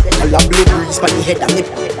real best. I love blue breeze by the head of me.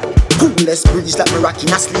 Coolest breeze like me rocking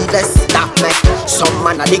a sleeveless. That make some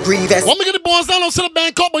man a the grievous. Want me get the boys down on the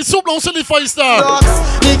bank up, but soup don't see the 5-star. Blocks,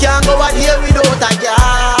 me can't go out here without a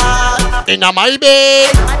girl. In my bed.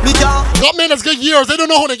 Me can't, Got men that's good years, they don't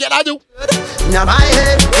know how to get I do. in my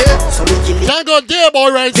head, yeah. So we kill it Can't go there, boy,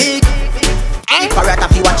 right? big. Parrot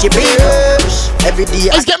if you watch it big. Every day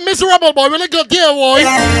Let's get miserable, boy, when they go there, boy.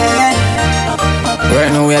 Right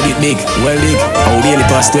now we are get big, well big. How daily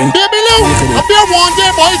past 20. Baby Lou, up there one day,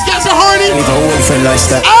 boy, it's getting so horny. Live a whole different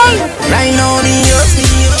lifestyle. Aye. Right now me up,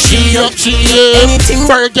 She up, Anything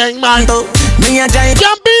Bird gang, man. me a giant.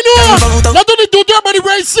 Campino, not only do there, but the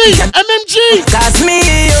Red Sea, MMG. Cause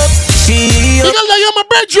me up, she You up. got like my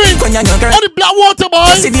brethren. When you're girl, All the black water,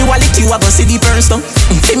 boy. see the wallet you a go see the purse down.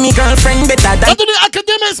 See me girlfriend better than. Not only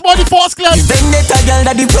academics, boy, the first class. Vendetta girl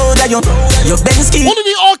that the proud of you. Your Bensky, Only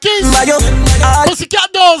the orchids. by you. Pussycat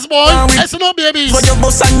dolls, boy. It's no babies. For your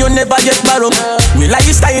boss and you never get borrow. We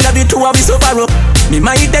lifestyle of the two of we so borrow. Me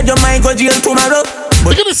might dead, you might go jail tomorrow.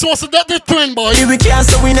 Look at the source of that, the twin, boy. We can't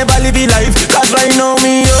so we never live a life. Cause right now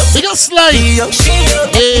me up. You got slide. She up.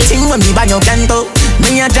 Yeah. Sing when me buy your canto.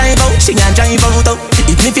 Me a drive out, she a drive out.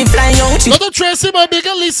 If me fi fly out, she Not a Tracy, boy. Big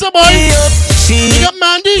and Lisa, boy. up. She You got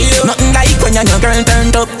Mandy. nothing like when your girl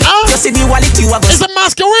turned up. You see the wallet you a go. It's a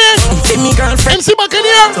masquerade. See me girlfriend. MC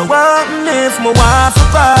Buccaneer. So what if my wife a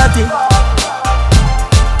party?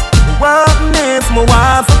 What if my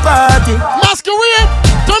wife a party? Masquerade.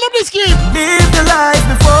 Turn up this game. Live the life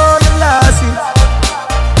before the last it.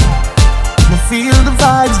 Me feel the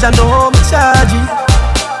vibes, I know me charge it.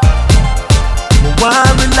 Me want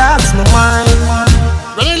relax, me wine.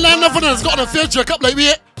 When they land up on it, it's got a field check up like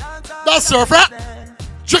me. That's surf, right?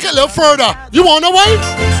 Check it a little further. You wanna know why?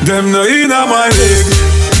 Them no inna my leg,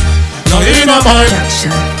 no inna my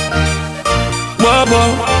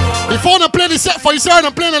Wabba. Before they play the set for you, sir, and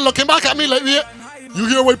I'm playing and looking back at me like me. You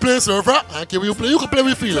hear what playing surf, right? I care what you play. You can play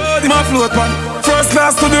with your feeling. My float man, first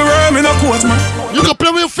class to the room in a coach man. You can play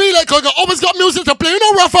with your feeling because you always got music to play. You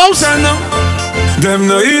know Rough House? Turn now. Them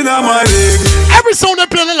no inna my leg. Every song they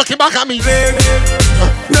play, they looking back at me.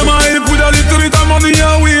 Them a help with a little bit of money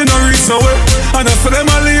and we no reach nowhere. And I for them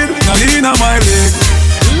a lead, no inna my leg.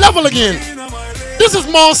 Level again. This is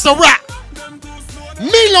Monster Rap.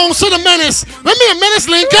 Me long to the Menace. When me and Menace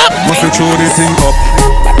link up. Must we throw this thing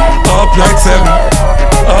up like 7,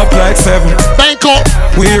 up like 7. Bangkok.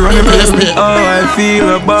 We run the place, how I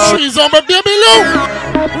feel about. She's on my Baby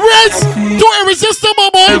Lou. Reds, too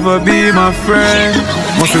irresistible, boy. Never be my friend.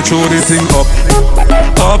 Must we throw this thing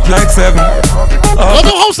up like 7. Let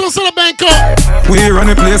them host us in the bank up. We run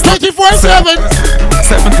the place 24/7.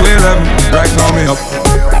 7 to 11. Right now me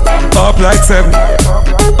up like 7.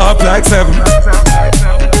 Up like 7.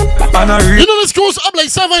 And I You know this cruise up like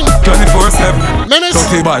 7. 24/7. Menace,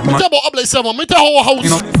 Dirty bad man. tell about up like 7. Me tell how house. You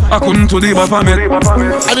know, I couldn't to the bottom of it.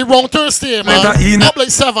 And the wrong Thursday, man. Up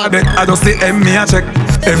like 7. I just say M me a check.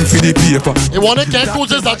 M for the paper. You want to get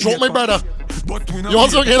cruises that drove my brother. You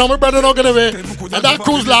also get on my brother not gonna be. And that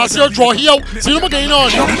cruise last year draw here. See what going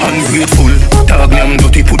on. Ungrateful, dog name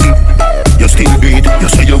dirty pudding. You still do it, you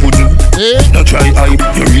say you wouldn't. Yeah. Not try hype,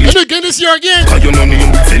 you really. And again this year again. Cause you know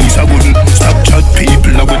name, Felisa wouldn't. Stop chat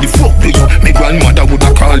people, now where the fuck do you? My grandmother woulda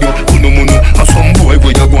call you, Kuno. Or some boy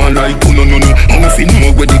where you go on like Kuno. I'm if you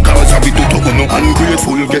know where the cars have it to Togono.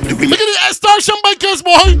 Ungrateful, you get the way. Look at the extortion bikers,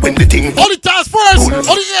 boy. When the thing All the task force,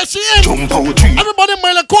 all the ACN. jump out tree. Everybody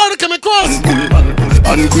mile a quarter come across.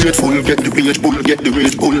 Ungrateful, get the rage bull, get the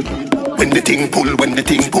rage bull. When the thing pull,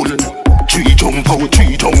 tree jump out.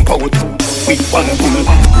 With one pull.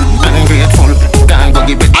 Ungrateful, can't go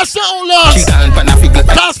give it. I said, oh Lord. She can't panafigure.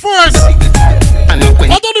 Task force. And look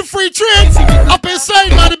when I done the free trade up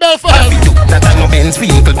inside man the Belfast. that I no Benz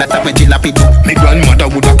people, that I veggie lapid. My grandmother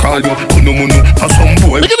woulda call you, Kuno. Or some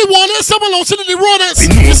boy. Look at the one there, someone else in the rodents.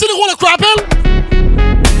 You see the one crap hell?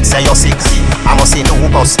 Say you're sick, I must see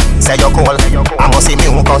mucus. Say you're cold, I must see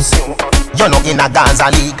mucus. You're not in a Gaza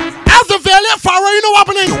league. As the valiant Pharaoh, you know what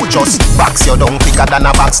happening? You just box your down quicker than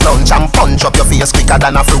a box lunch and punch up your face quicker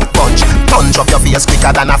than a fruit punch. Punch up your face quicker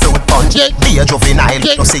than a fruit punch. Yeah. Be a juvenile,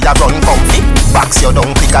 you see you run comfy. Box your down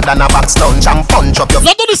quicker than a box lunch and punch up your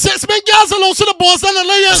Not on the 6 men guys alone to the boss and the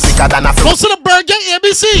layers. quicker than a fruit. Close to the bird gang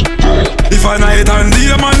ABC. If a night and day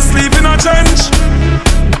a man sleep in a trench,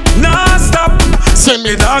 nah stop. Send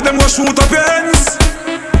me Me dog them go shoot up your hands.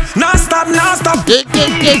 Nah stop. Dig.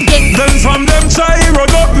 Then from them try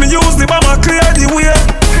road up, me use the bomber clear the way.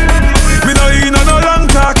 Me no in no long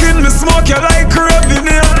talking, me smoke you like craving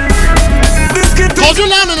here. This kid Cause you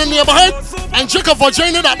land in the neighborhood and check a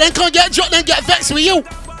vagina that then can't get jumped and get vexed with you.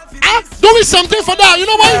 Do me something for that, you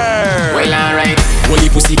know what? Well, alright. Holy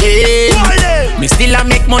pussy day. Me still a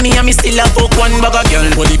make money and me still a fuck one bag of girl.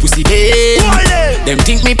 Holy pussy day. Them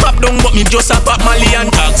think me pop down, but me just a pop Mali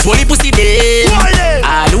and tax. Holy pussy day.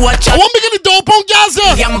 All watch I out. want me get the dope on Gaza.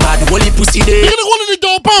 Damn bad. Holy pussy day. You gonna go to the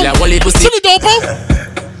dope on? Yeah, holy pussy. See the dope on?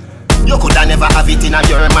 You coulda never have it in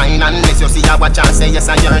your mind unless you see a watch and say yes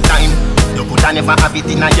on your time. You coulda never have it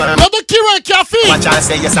in your Not the Kira and Cafe. watch and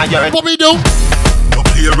say yes on your. What we do? You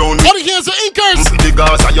play around All the hands are inkers. with the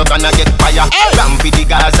Gaza, you gonna get fire. Hey. Ramp with the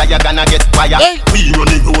Gaza, you gonna get fire. Hey. We run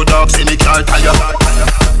the road dogs in the car tire.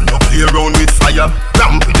 You play around with fire.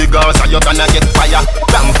 Ramp with the Gaza, you gonna get fire.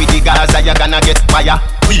 Ramp with the Gaza, you gonna get fire.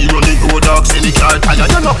 We run the road dogs in the car tire.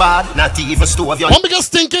 You're not bad, not even stove your. One big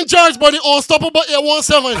stinking George, buddy, unstoppable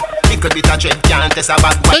 817. Little bit of dread can't test a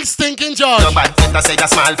bad one. Big stinking George. No bad better say a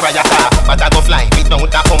small prayer car. But I go fly without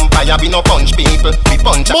a umpire. We no punch people, we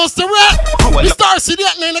punch. Monster Rat. We start see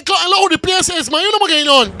that 9 o'clock and look how the place is, man. You know what going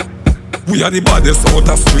on? we are the baddest out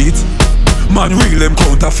of street. Man real them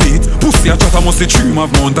counterfeit. Pussy a chat a must the dream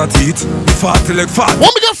of mount a teeth. Fatty leg fat.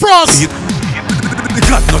 One big frost. The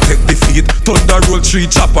God no take defeat. Thunder roll tree,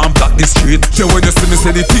 chop and block the street. So when you see me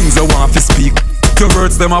say the things I want to speak, your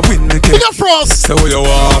words them a win the cake. Big frost. Say what you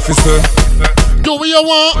want, officer. Do what you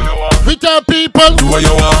want. We tell people. Do what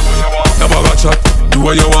you want. Never got chat. Do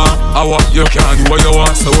what you want. I want you can do what you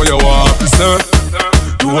want. Say what you want, officer.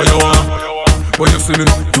 Do what you want. When you see me,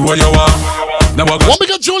 do what you want. Never got. One big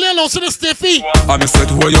Julian on to the stiffy. I me say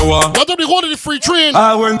do what you want. What do they hold the free train?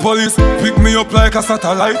 When police pick me up like a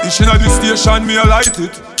satellite dish inna the station, me a light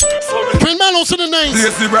it. Train man on to the 9.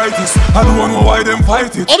 Place the brightest. I don't know why them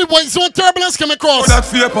fight it. All the boys on turbulence come across. That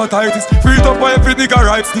fear hepatitis. Free it up by every nigga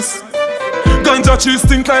writes this. Ganja cheese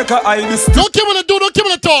stink like a ibis. Don't give me the do, don't give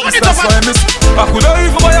me the talk. That's why I miss. I coulda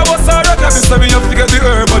even buy a bus or a cab. So me have to get the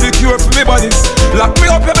herb or the cure for me body. Lock me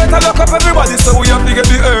up, you better lock up everybody. So we have to get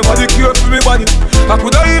the herb or the cure for me body. I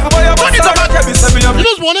coulda even buy a bus or a cab. So me have to. You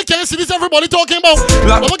just wanna can't see this everybody talking about.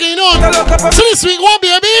 Lock- What's going on? See this sweet one,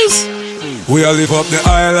 babies. We all live up the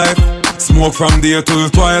high life. Smoke from day till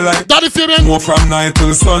twilight. Daddy Fabian. Smoke from night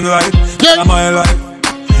till sunlight. Yeah. That's my life.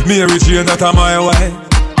 Mary Jane, that are my wife.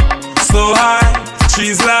 So high,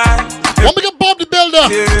 she's like. One big Bob the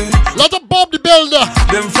Builder. Yeah. Lot of Bob the Builder.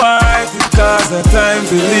 Them fight because the time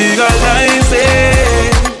to legalize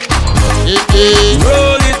it.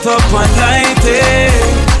 Roll it up and light it.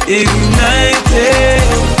 Ignite it.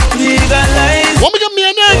 Legalize One big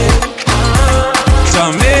man.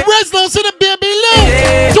 Jamaica. Reds down to the BABYLUU.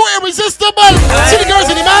 Yeah.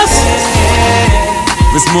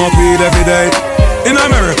 smoke weed every day. In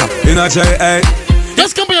America, in a J.A.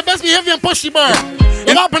 Just come with your best behavior and push the bar.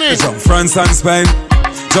 What's happening? From France and Spain.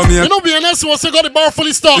 Jamaica. You know BNS was got the bar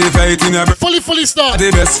fully stocked. Fully stocked.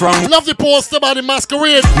 The best from. Love the poster about the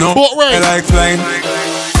masquerade. No, BOATRIDE. I like plain.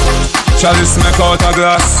 Chalice make out a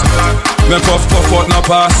glass. Me puff out no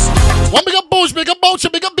pass. One big up Bush, big up Boucher,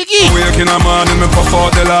 big up Biggie. Wake in the morning, me puff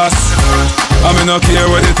out the last. I me no care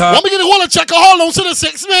what it are. One big in the whole check a hall on to the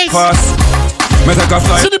 6 minutes. Pass. Me take a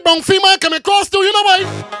flight. See the brown female coming across too, you know why?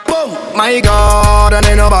 Boom. My God, and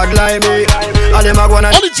ain't no bad like me. All them a gonna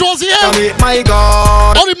all the Josie here. My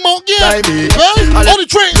God, all the monk here. Like me. All the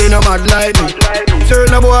tricks. They no mad like me.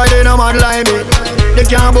 Certain boy, they no mad like me. They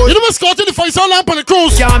can't boot. You know what's got to the face all lamp on the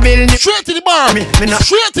cruise? Can't build straight to the bar.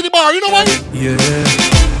 Straight to the bar, you know why? Yeah.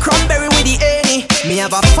 Cranberry with the any. Me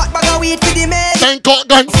have a fat bag of weed for the man. Thank God,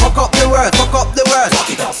 gun. Fuck up the world, fuck up the world. Fuck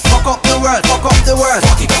it up. Fuck up the world, fuck up the world.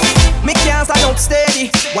 Fuck it up. Me can't stand up steady.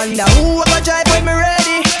 Wonder who I drive when me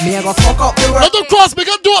ready. Me a go fuck up the world. Let them cross,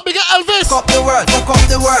 bigger do it, bigger Elvis. Fuck up the world, fuck up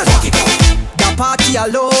the world. Fuck it up. The party a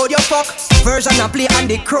load your fuck. Version a play and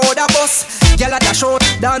the crowd a bust. Gyal a dash out,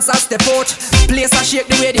 dance and step out. Place a shake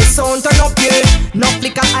the way the sound turn up, yeah. No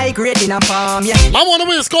flick a high grade in a palm, yeah. I wanna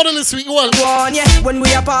wear a score in the sweet one. One, yeah, when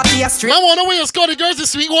we a party a straight. I wanna wear a score the girls the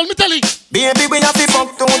sweet one, me tell you. Baby, we have to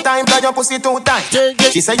fuck 2 times, got your pussy 2 times.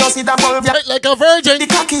 She say you see that bulb, tight like a virgin. The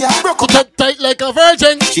cocky broke up. Tight like a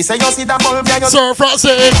virgin. She say you see that bulb, yeah. Sir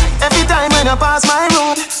Francis. Every time when you pass my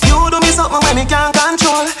road, you do me something when me can't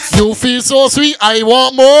control. You feel so sweet, I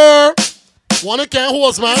want more. Wanna can't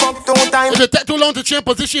horse, man. Fuck 2 times. If you take too long to change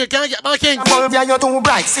position, you can't get back in. Bulb, yeah, you're too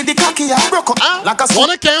bright. See the cocky, broke up. Like a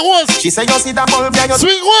wanna can't horse. She say you see that bulb, yeah,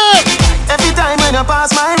 sweet one. Every time when you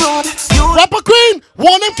pass my road, you rapper queen,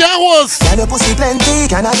 one them can't horse. Yeah, your pussy plenty,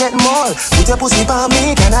 can I get more? Put your pussy for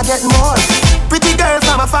me, can I get more? Pretty girl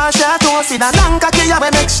from a far chateau, see that long cocky, yeah, we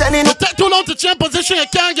make shining. You take too long to change position, you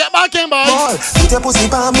can't get back in, boy. More. Put your pussy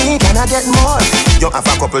for me, can I get more? You have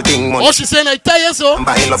a couple things, money. Oh, she saying I tell you so.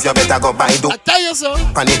 Buy love, you better go buy do. I tell you so.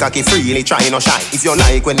 Panic cocky freely, try no shy. If you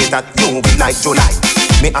like when it at you, be like July.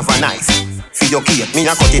 Me have a knife. For your kid, me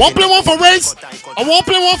a cut it. One play one for Race. I won't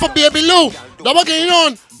play one for BABYLUU. Now we're getting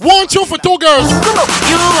on. 1, 2 for 2 girls.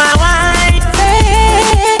 You are white.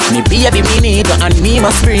 Me baby, me need you and me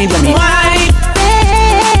must breathe me. White.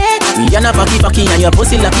 Me and a fucky and your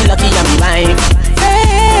pussy lucky and me wife.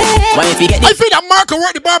 Why if you get I feel that Marco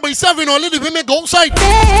work the bar by 7 or little women go outside.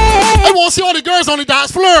 I want to see all the girls on the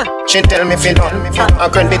dance floor. She tell me feel done. I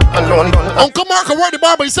credit alone done. Uncle Marco work the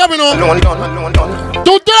bar by 7 on. Alone done.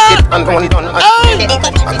 Do that. And only done. Hey.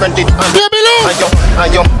 I credit BABYLUU.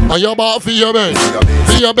 Ayo. Ayo about for your man.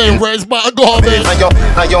 For your man. Where's back go man. Ayo.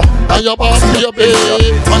 Ayo about for your man.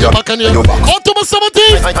 Ayo BUCCANEER. October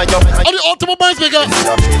 17th. All the October burns bigger.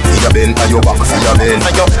 Ayo back.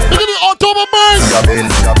 Ayo. Look at the October burns.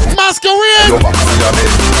 Masquerade.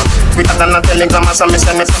 We got a telegram as a me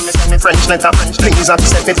French letter. Please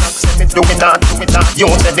accept it. Do it hard. You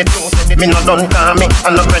said it. Me not done call me.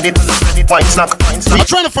 I'm not ready. Wine snack. I'm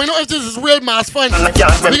trying to find out if this is real mass fun. We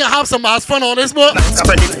can have some mass fun on this, but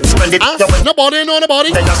spread it. Nobody know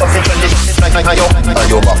nobody. Even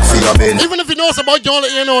if you know about you,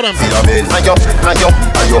 you know them.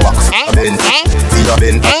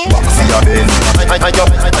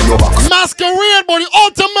 Masquerade, but the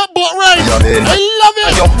ultimate BOATRIDE. I love it.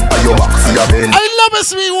 I love it,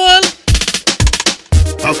 sweet one.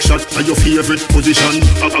 Backshot are your favorite position.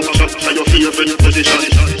 Backshot are your favorite position.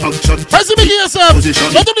 Backshot. Press it again, yourself.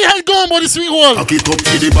 Let the head go on, body sweet one. Cock it up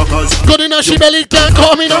to the backers. Good enough, she belly can't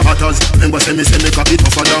come in. Remember, say me cock it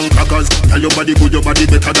tougher than crackers. Tell your body good, your body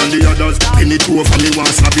better than the others. Penny two for me, one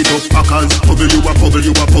slap it up packers. Bubble you a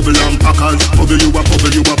bubble and packers. Bubble you a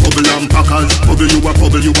bubble and packers. Bubble you a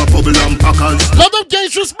bubble and packers. Lot of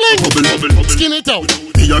gangsters bling. Bubble. Skin it out.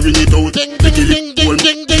 Me a ring it out. Ding, ding, ding, ding,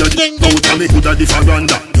 ding, ding, ding. Out me coulda the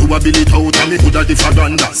faranda. You a bill it out me coulda the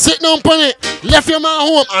faranda. Sit down pon it. Left your man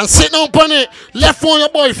home and sit down pon it. Left on your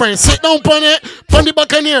boyfriend. Sit down pon it. Pon the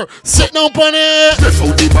BUCCANEER. Sit down pon it. Left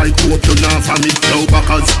out the bike hope you not for me. Now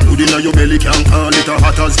backers. Hood inna your belly can't call it a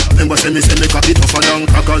hatters. Remember say me cock it tougher than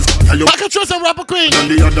crackers. Back a trust and rapper queen.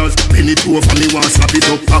 And the others. Penny two for me one slap it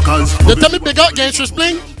up packers. They tell me big out gangsters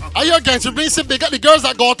bling. I hear gangsters bling say big out the girls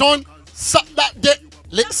that got on. Suck that dick.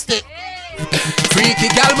 Lick stick. Freaky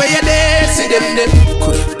gal where you there, see them.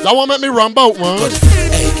 That one make me run out, man.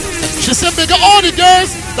 She said bigger all the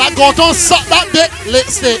girls that got on suck that dick,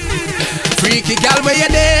 lipstick. Freaky gal where you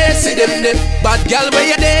there, see them. Bad gal where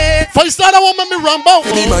you there. First time that one make me run out,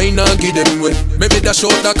 me mind and give them way. Maybe the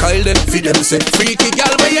short that call them, feed them say. Freaky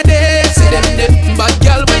gal where you there, see them. Bad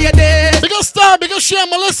gal where you there. Bigger Star, bigger Shea,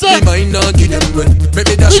 Melissa. it. Mine not give them when.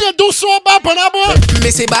 Maybe that You can do so bad on that boy.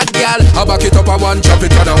 Missy bad girl, I back it up a one, chop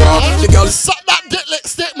it on a walk. The girl Suck that dick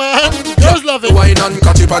lipstick, man. Girls love it. wine and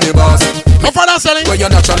catch it on the bars. How far that's selling? When you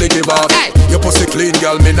naturally give off. Your pussy clean,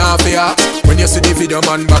 girl, me nah fear. When you see the video,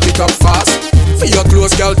 man, back it up fast. For your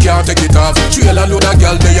clothes, girl, can't take it off. Trail a load of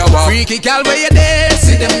girl, there you walk. Freaky girl, where you there?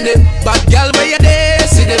 See them there. Bad girl, where you there?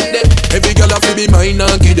 See them there. Every girl have to be mine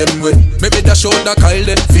and give them way. Maybe that show the Kyle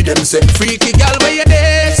them, feed them say. Freaky girl, where you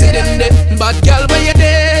there? See them there. Bad girl, where you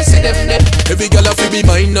there? See them there. Every girl have to be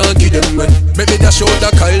mine and give them way. Maybe that show the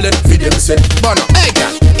Kyle them, feed them say. Bono, hey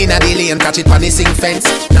girl, in a delay and catch it on the sing fence.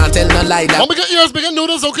 Now tell no lie that. How big ears, big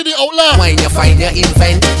noodles, how can they outlaw? Wine you find your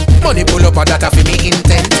invent. Money pull up a data for me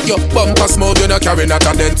intent. Your bumper smooth, you no carry not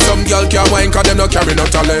a dent. Some girl can wine cause them no carry no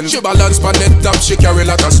talent. She balance pan the top, she carry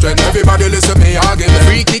lot of strength. Everybody listen me argument.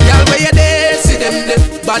 Freaky girl where you there? See them there.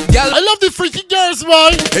 Bad girl. I love the freaky girls,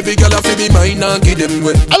 boy. Every girl have to be mine and give them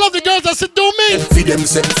way. I love the girls that say do me. Feed them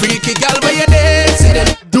say. Freaky girl where you there? See them.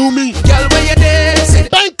 Do me. Girl where you there? See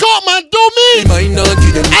them. Bangkok, man, do me. Mine and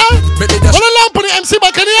give them. Maybe that's what a lamp on the MC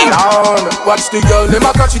Buccaneer. Watch the girl, them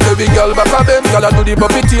a catch it every girl back of them. Girl a do the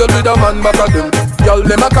puppy tail with a man back of them. Girl,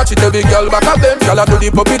 them a catch it every girl back of them. Girl a do the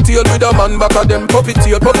puppy tail with a man back of them. Puppy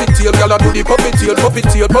tail, girl a do the puppy tail, puppy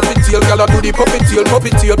tail, puppy tail. Girl a do the puppy tail, puppy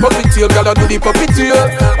tail, puppy tail. Girl a do the puppy tail.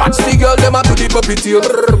 Watch the girl, them a do the puppy tail.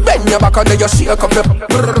 Bend your back and then you shake up your.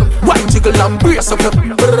 Wine jiggle and brace up your.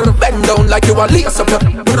 Bend down like you a lace up your.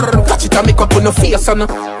 Catch it and make up on your face and.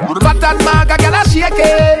 Fat and maga, girl a shake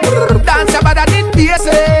it. Dance your body in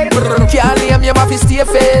basic. Can't name you, have to stay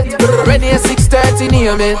fit. When you 6:30,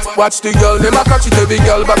 name it. Watch the girl, them a catch it every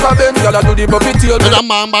girl back of them. Girl a do the puppy tail with a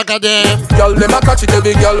man back of them. Girl, them a catch it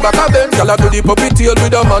every girl back of them. Girl a do the puppy tail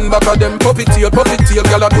with a man back of them. Puppy tail,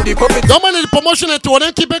 girl a do the puppy tail. Don't mind the promotion and two of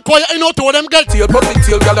them keep it quiet. I know two of them get tail, puppy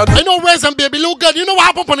tail, girl a do. I know REDZ and BABYLUU good. You know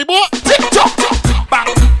what happened on the boat? Tick tock,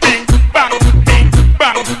 bang, ding, bang, ding,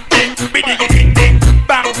 bang, ding, biddy ding ding,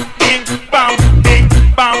 bang, ding, bang, ding,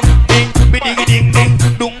 bang, ding, biddy ding ding,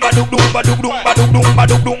 dum ba dum ba dum ba dum ba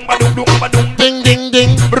dum ba dum ba dum, ding ding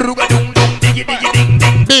ding, bruga dum dum, diggy diggy ding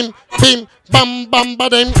ding, bim bim, bam bam ba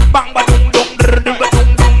dem, bang ba dum dum, ba dum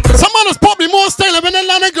dum. Some man is probably more style when they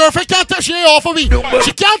land a girlfriend can't touch your off of me.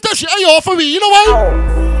 She can't touch your off of me. You know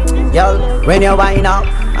why? Yo, when you wind up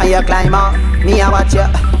and you climb up, me a watch you.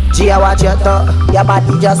 G a watch you too. Your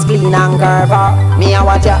body just clean and curve up. Me a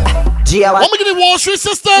watch you. G a watch. What me get the Wall Street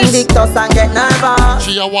sisters? Victus and get nervous.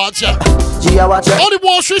 G a watch you. G a watch you. All the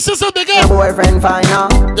Wall Street sisters big your up. boyfriend fine now.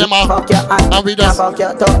 Them a fuck your hand. and we just fuck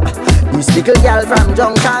your toe. This little girl from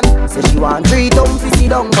Junction say she want 3 dumb fizzy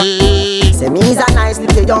dung. Say me's a nice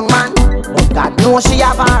little young man, but God knows she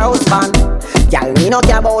have her husband. Girl, me no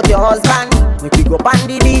care about your husband. Make we go on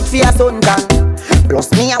the beach for your suntan.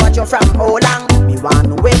 Plus me I watch you from how long. Me want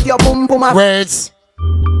to wake your boom boom up. REDZ.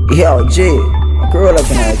 Yo, G, girl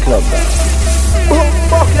up in our club.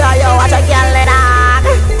 Fuck yo, watch a girl dog.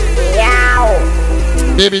 Yow.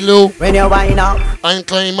 BABYLUU, when you wind up I'm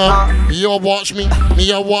climber. You watch me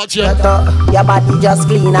a watch you. Your body just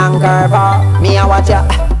clean and curve up. Me a watch you.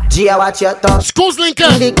 G a watch you too. Schools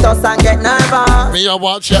Lincoln. Victus and get nervous. Me a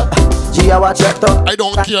watch you. G a watch you too. I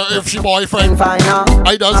don't care if she boyfriend. Fine now.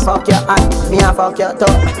 I does. fuck your hand. Me a fuck you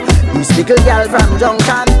too. This little girl from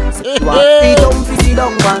Junction. You want 3 dumb fizzy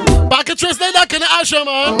dung man. Back a trace like that can I ask you,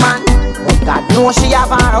 man? But God knows she have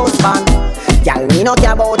her husband. Girl, me no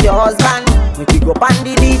care about your husband. Make we go on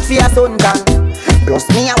the beach for your suntan. Plus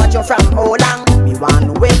me I watch you from how long. Me want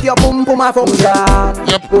to wake your boom boom a function.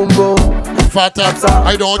 Yep. Boom boom. Fat up,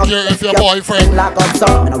 I don't care if your boyfriend. Lock up so.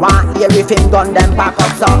 I want hear if him gun them pack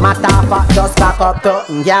up so. Matter fat just back up to.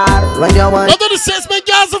 Girl, when you want. What do the salesman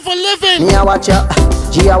guys for living? Me I watch you.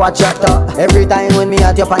 G I watch you too. Every time when me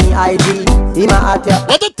at you on the IG, he ma at you.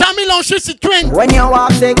 What the Tammy long sexy twin? When you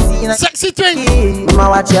walk sexy, sexy twin. Me I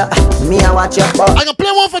watch you. Me I watch you. I can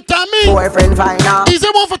play one for Tammy. Boyfriend fine now. Is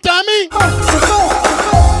there one for Tammy?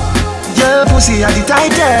 Your pussy are the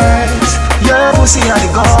tightest. Your pussy are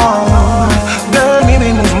the gold. Girl, me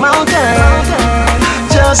move mountains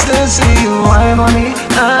just to see you wine for me.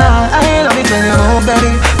 I love it when you move,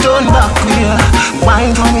 baby. Turn back here,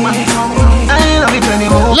 wine for me. I love it when you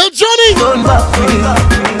move. Let Johnny turn back here.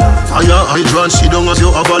 Fire hydrant, sit down as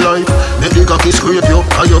you have a life. Make the cocky scrape you,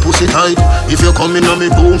 and your pussy tight. If you come in on me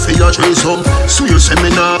boom, feel your trace some. Sweet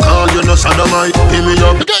seminar, call you no sodomite. Give me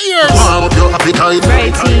your get ears. Warm up your appetite.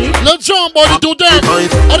 Let John boy do that.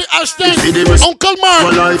 Or the Ashton. Uncle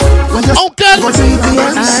Mark. Uncle.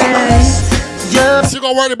 Yeah. You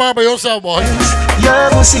gonna worry the bar by yourself, boy. Yeah,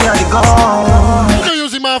 pussy are the gold. You can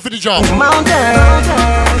use the man for the job. Mountain,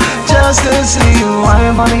 just to see you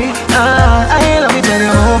wine for me. I love it when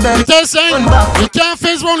you move, tell you saying, you can't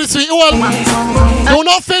face round the sweet oil. Do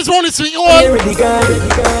not face round the sweet oil.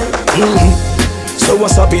 So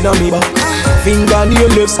what's up in a me back? Fingernail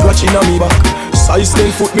left scratching a me back. Size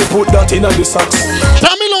 10 foot me put that in a the socks.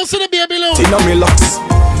 Tell me long to the baby long. In a me locks.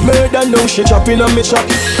 Murder now she chopping on me chop.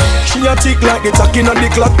 She a tick like the tack in a the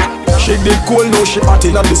clock. She did cool now she hot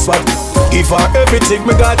in a the swag. Give her everything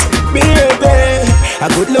me got. Baby, I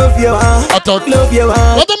could love you, love you,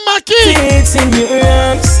 what the Mackie? It's in your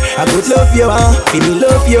arms. I could love you, feel me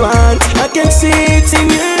love you, I can see it in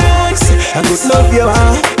your arms. I could love you,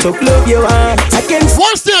 talk love you, I can.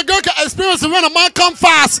 Worst thing a girl can experience is when a man come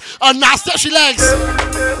fast and nasty she legs.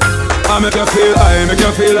 I make you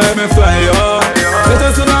feel like me fly, yo. Let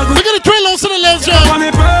us know good. Look at the train long to the left, John.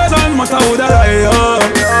 Funny person, must have would lie, yo.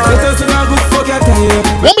 Let us know good fuck your time.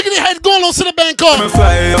 When we get the head going long to the bank up. Me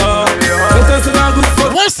fly, yo. Let us know good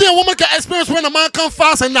fuck. Worst thing a woman can experience when a man come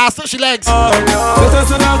fast and nasty she legs. Let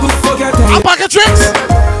us know good fuck your time. A pack of tricks.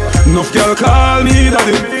 Enough girl call me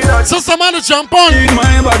daddy. So some man to jump on. In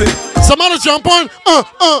my body. Some man to jump on.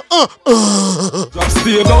 Drop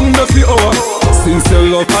stay down the floor. Since you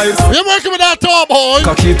love ice. You're working with that top boy.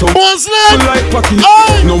 Cocky top. What's that? Like Packy.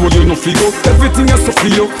 Hey. No more you no figure. Everything has to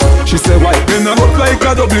feel you. She said why? Then I look like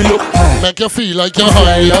a W. Make you feel like you're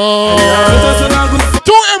high.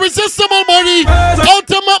 Too irresistible, buddy.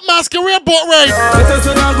 Ultimate masquerade boat ride. Let us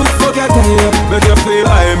know good fuck your time. Make you feel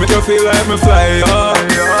high. Make you feel like me fly.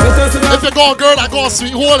 If you go a girl that go a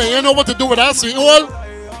sweet hole and you know what to do with that sweet hole,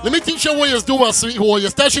 let me teach you what you do with a sweet hole. You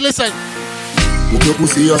start to listen. Put your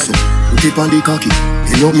pussy yourself, put it on the cocky.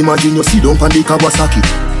 You know imagine you sit down on the Kawasaki.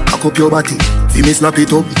 Cock up your body, see me snap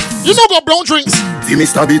it up. You know got brown drinks. See me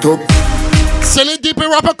stab it up. Selling deep in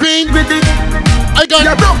rapper queen. With it. I got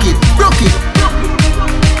Ya broke it.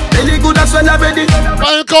 Really good as well already.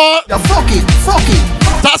 what you call Ya fuck it.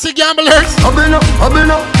 taxi gamblers. Bubble up.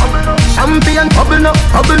 Champion, bubble up.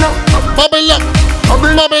 Bubble up.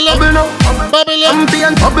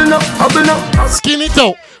 Champion, bubble up. Skinny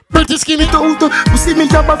toe. Pretty skinny toe. You see me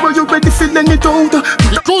jabba but you ready feeling it out.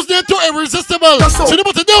 You cruise there too irresistible. So you know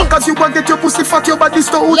what to do? Cause you want get your pussy fat, your body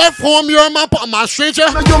stout. Left home, you're a man, put a man stranger.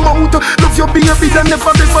 Your mouth, love your baby, then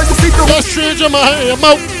never before you fit out. That stranger, man, your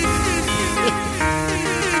mouth.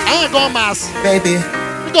 I ain't going mass. Baby,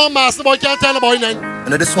 You going mass, the boy can't tell the boy then.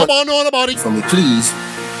 another this Come one on, know about it. from me, please.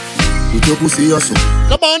 Put your pussy yourself.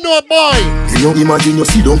 Come on, know it, boy. You know imagine you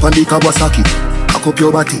sit down on the Kawasaki. Cock up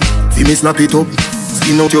your body, see me snap it up.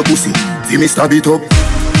 Skin out your pussy, see me stab it up.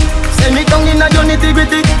 Send me down in a your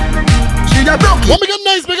nitty-gritty. She a broke it. When we get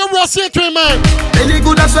nice, we get Ross here to him, man. Really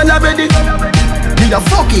good as well already. Me a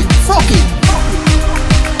fuck it.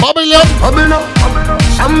 Bubble up. Bubble up.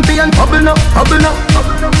 Champion, bubble up.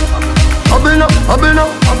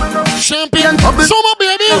 Champion. So my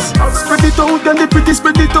babies. Spread it out and the pretty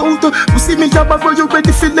spread it out. You see me jabba but you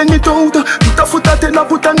ready feeling it out. Put a foot a tell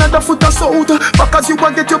put another foot a south. Because you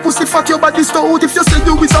want get your pussy fat, your body stout. If you say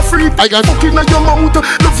you is a freak, I got fucking on your mouth.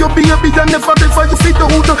 Love your baby and never ever you fit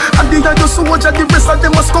out. And the other soldier, the rest of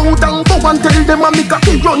them a scout. And go and tell them and me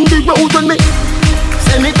cocky run the road on me.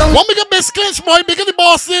 Send me down. When we get best clinch, boy, big in the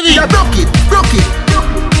boss city. Ya broke it.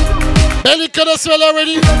 Belly could have swell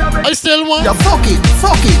already. I still want. Ya fuck it.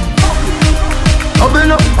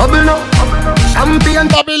 Bubble up. Champion,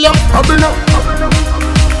 Bubble up. bubble up.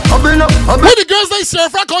 When the girls they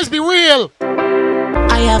surf, I always be real.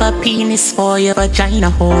 I have a penis for your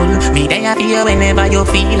vagina hole. Me there for you whenever you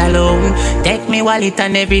feel alone. Take me wallet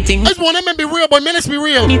and everything. I just want them to be real, but man, let's be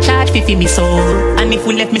real. Me charge for me soul. And if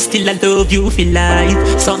we left me still I love you for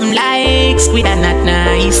life. Something like squid and not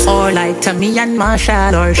nice. Or like Tommy and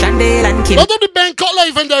Marshall or Chandel and Kim. Not of the bank cut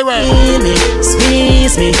live and direct. Feel me,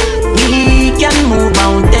 squeeze me. We can move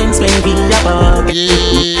mountains when we are broken.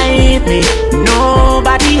 Hate me.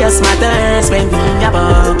 Nobody else matters when we are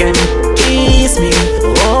broken. Kiss me,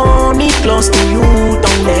 hold me close to you,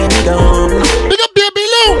 don't let me go. Big up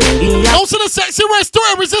BABYLUU. Also the sexy rest, too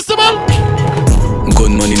irresistible.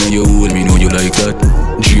 Gunman in your hole, me know you like that.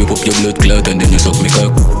 Drip up your blood clot and then you suck me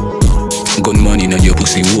cock. Gunman in your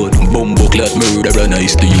pussy hole. Bumbo clot murderer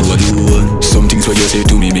nice to you alone. Some things what you say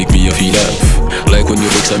to me make me a feel laugh. Like when you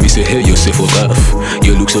vex and me say hey you say fuck off.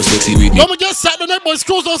 You look so sexy with me. Don't just Saturday night boys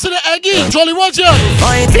cruise on to the Eggy. Jolly Roger.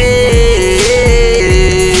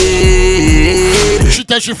 She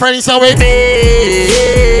tell she friends away.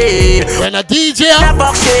 When a DJ that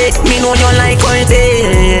box shake, me know you like when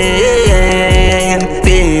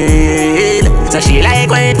so she like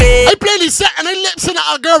when I play this set and I lips in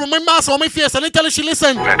at a girl with my mask on my face and I tell her she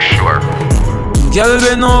listen. Make sure Girl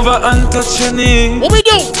bend over and touch your knee. What we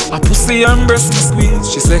do? A pussy and breast me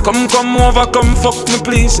squeeze. She say come over, come fuck me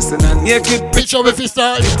please. She say na naked picture with his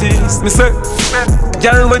style. Me say,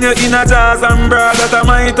 girl when you're in a jazz and bra, that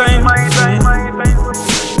my time.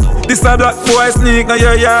 This a black boy sneak now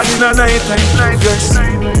your yard in a night time. Yes.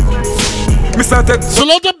 Mr. Tech. So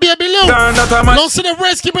lot of BABYLUU. Don't see the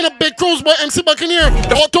race keeping a big cruise by MC Buccaneer.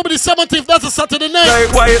 October the 17th, that's a Saturday night.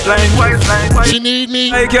 Like white line. She need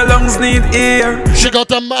me. Like your lungs need air. She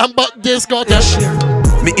got a man, but this got a share.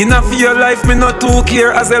 Me in a fear life, me not too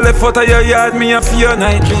care. As I left out of your yard, me a fear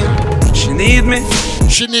nightmare. She need me.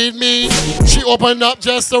 She need me. She opened up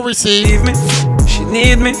just to receive me. She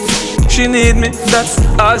need me. She need me. That's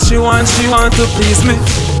all she wants. She want to please me.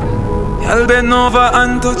 I'll bend over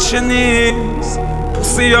and touch your knees.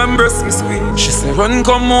 Pussy and breast me squeeze. She say run,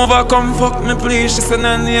 come over, come fuck me please. She say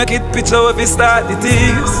na naked picture if you start the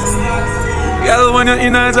tease. Girl when you're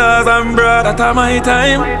in a jazz and bra, that a my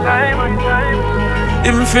time.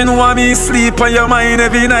 If you know want me sleep on your mind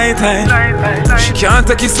every night time. She can't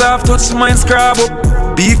take it soft, touch mine scrub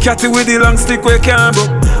up. Beat catty with the long stick where can't bro.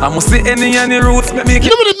 I must see any roots make me. You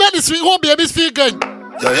know what the man this week, home babies feel good.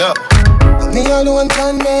 Yeah. Me alone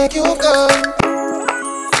can make you come.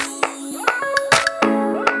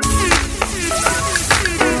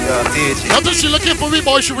 After she looking for me,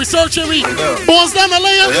 boy, she researching me. Bones down the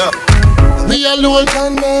layer. Yeah. Me alone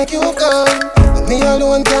can make you come. Me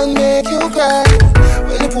alone can make you cry.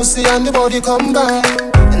 When the pussy and the body combine,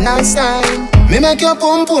 a nice time. Me make your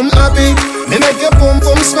pum pum happy. Me make your pum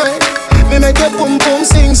pum smile. Me make your pum pum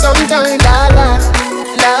sing sometime. La la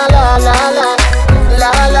la la la la. La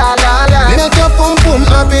la la la. Me make your pum pum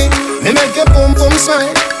happy. Me make your pum pum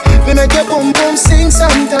smile. Me make your pum pum sing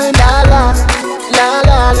sometime. La la la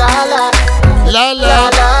la la la. La la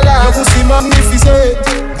la la. Your pussy magnificent.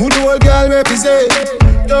 Good old girl represent.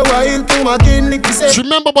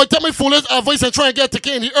 Remember, boy, tell me foolish our voice and try and get the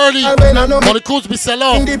kid in the early. But the cools be sell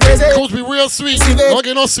off. The cools be real sweet. Don't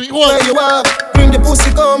get no sweet one. Bring the pussy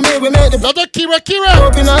come here, we make the another Kira.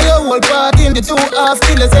 Open all your whole party in the 2.5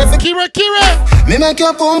 killers. Kira. Me make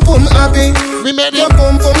your pum pum happy. Me make your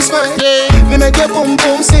pum pum smile. Me make your pum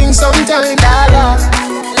pum sing sometime. La la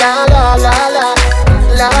la la la la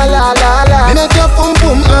la la la la. Me make your pum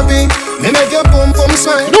pum happy. Me make your pum pum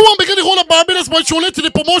smile. No one begin the whole of Barbados boy showing to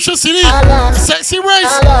the promotion CD. Sexy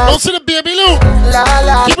race. Don't see the BABYLUU.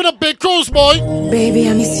 Keep it a big cruise, boy. Baby,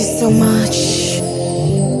 I miss you so much.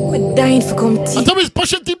 We're dying for come tea. I tell me it's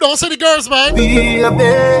pushing deep down, say the girls, man. Baby.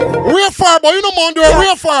 Real far, boy. You know Mondo,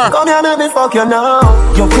 real far. Come here, let me fuck you now.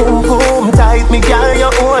 Your pum pum tight, me carry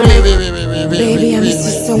your own. Baby, I miss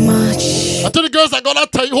you so much. I tell the girls I got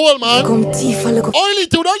that tight hole, man. Come tea for look. Oily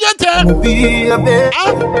too, don't get that.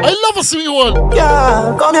 I love a sweet hole.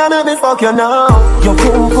 Yeah, come here, let me fuck you now. Your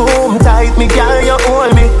pum pum tight, me carry your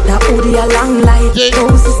own. That booty a long life,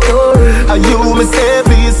 knows the story. And you me say,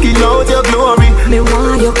 please skin out your glory. Me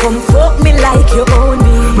want you come fuck me like you own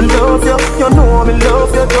me. Me love you, you know me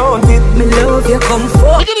love you, don't it? Me love you, come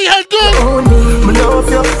fuck me like you own me. Me love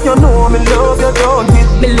you, you know me love you, don't it?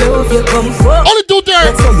 Me love you, come fuck. Only do that.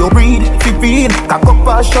 Let's say you breathe, feed, cock up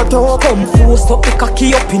and shut up. Come force up the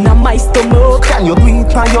cocky up in my stomach. Can you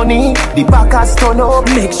breathe on your knee? The back has turn up.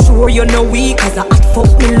 Make sure you're no weak, cause I hot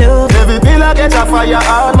fuck me love. Every pillar get a fire,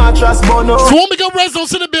 hard mattress burn up. So when we get rest, don't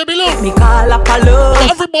see the BABYLUU. Me call up a love.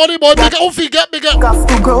 Everybody, boy, bigger, who get bigger. Have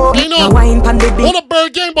to go. You know, wine pan the beat. All the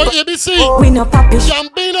bird game, boy, ABC. We no papi.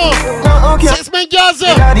 Jambino. No, okay. 6 men, Gaza.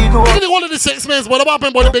 Look at one of the 6 men. What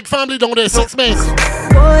happened, boy, the big family down there, 6 men.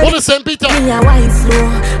 What is St. Peter? Me a wine slow.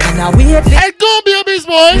 And I wait. Hey, go, babies,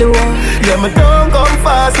 boy. Yeah, me don't come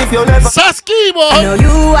fast if you never. Saski, boy. I know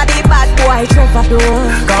you are the bad boy, Trevor door.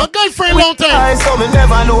 My girlfriend long time. So me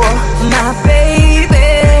never know. My baby.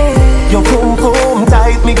 Your pum pum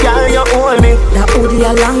tight, me carry your own me. That booty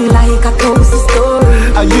a long like a cozy story.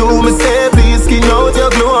 And you me say, please skin out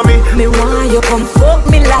your glory. Me want you come fuck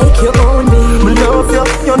me like you own me. Me love you,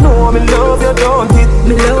 you know me love you, don't it?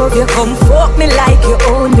 Me love you, come fuck me like you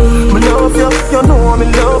own me. Me love you, you know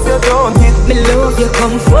me love you, don't it? Me love you,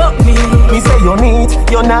 come fuck me. Me say you're neat,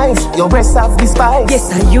 you're nice, your breasts have the spice.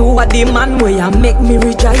 Yes, and you are the man where you make me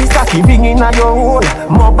rejoice. Cocky ringing on your own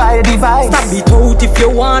mobile device. Stab it out if you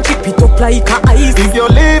want, keep it up like a ice. If you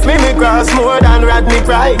leave me, me cross more than Rodney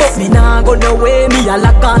Price. But me nah go no way, me a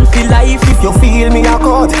lock on for life. If you feel me a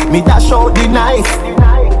cut, me dash out the knife.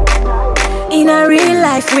 In a real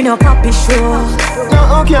life, we no copy show.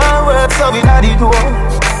 No, can't work, so we daddy do.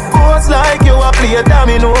 Pose like you a play a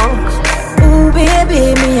domino. Ooh,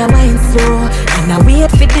 baby, me a wine slow. And I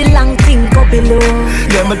wait for the long thing go below.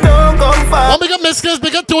 Yeah, me don't come fast. Big up Miss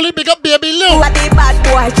Big up Tully, big up BABYLUU. You are the bad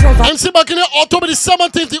boy, Trevor. MC Buccaneer, October the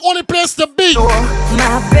 17th, the only place to be.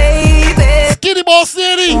 My baby. Skinny Boss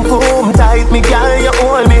Lady. Boom tight, me girl, you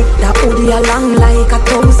hold me. That hoodie along like a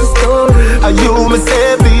thousand story. Are you me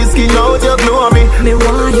say, please skin out your glory. Me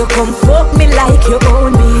want you come fuck me like you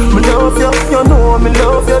own me. Me love you, you know me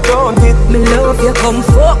love you, don't it? Me love you, come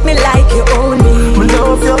fuck me like you own me. Me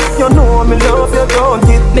love you, you know me love you, don't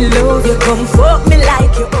it? Me love you, come fuck me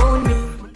like you own me.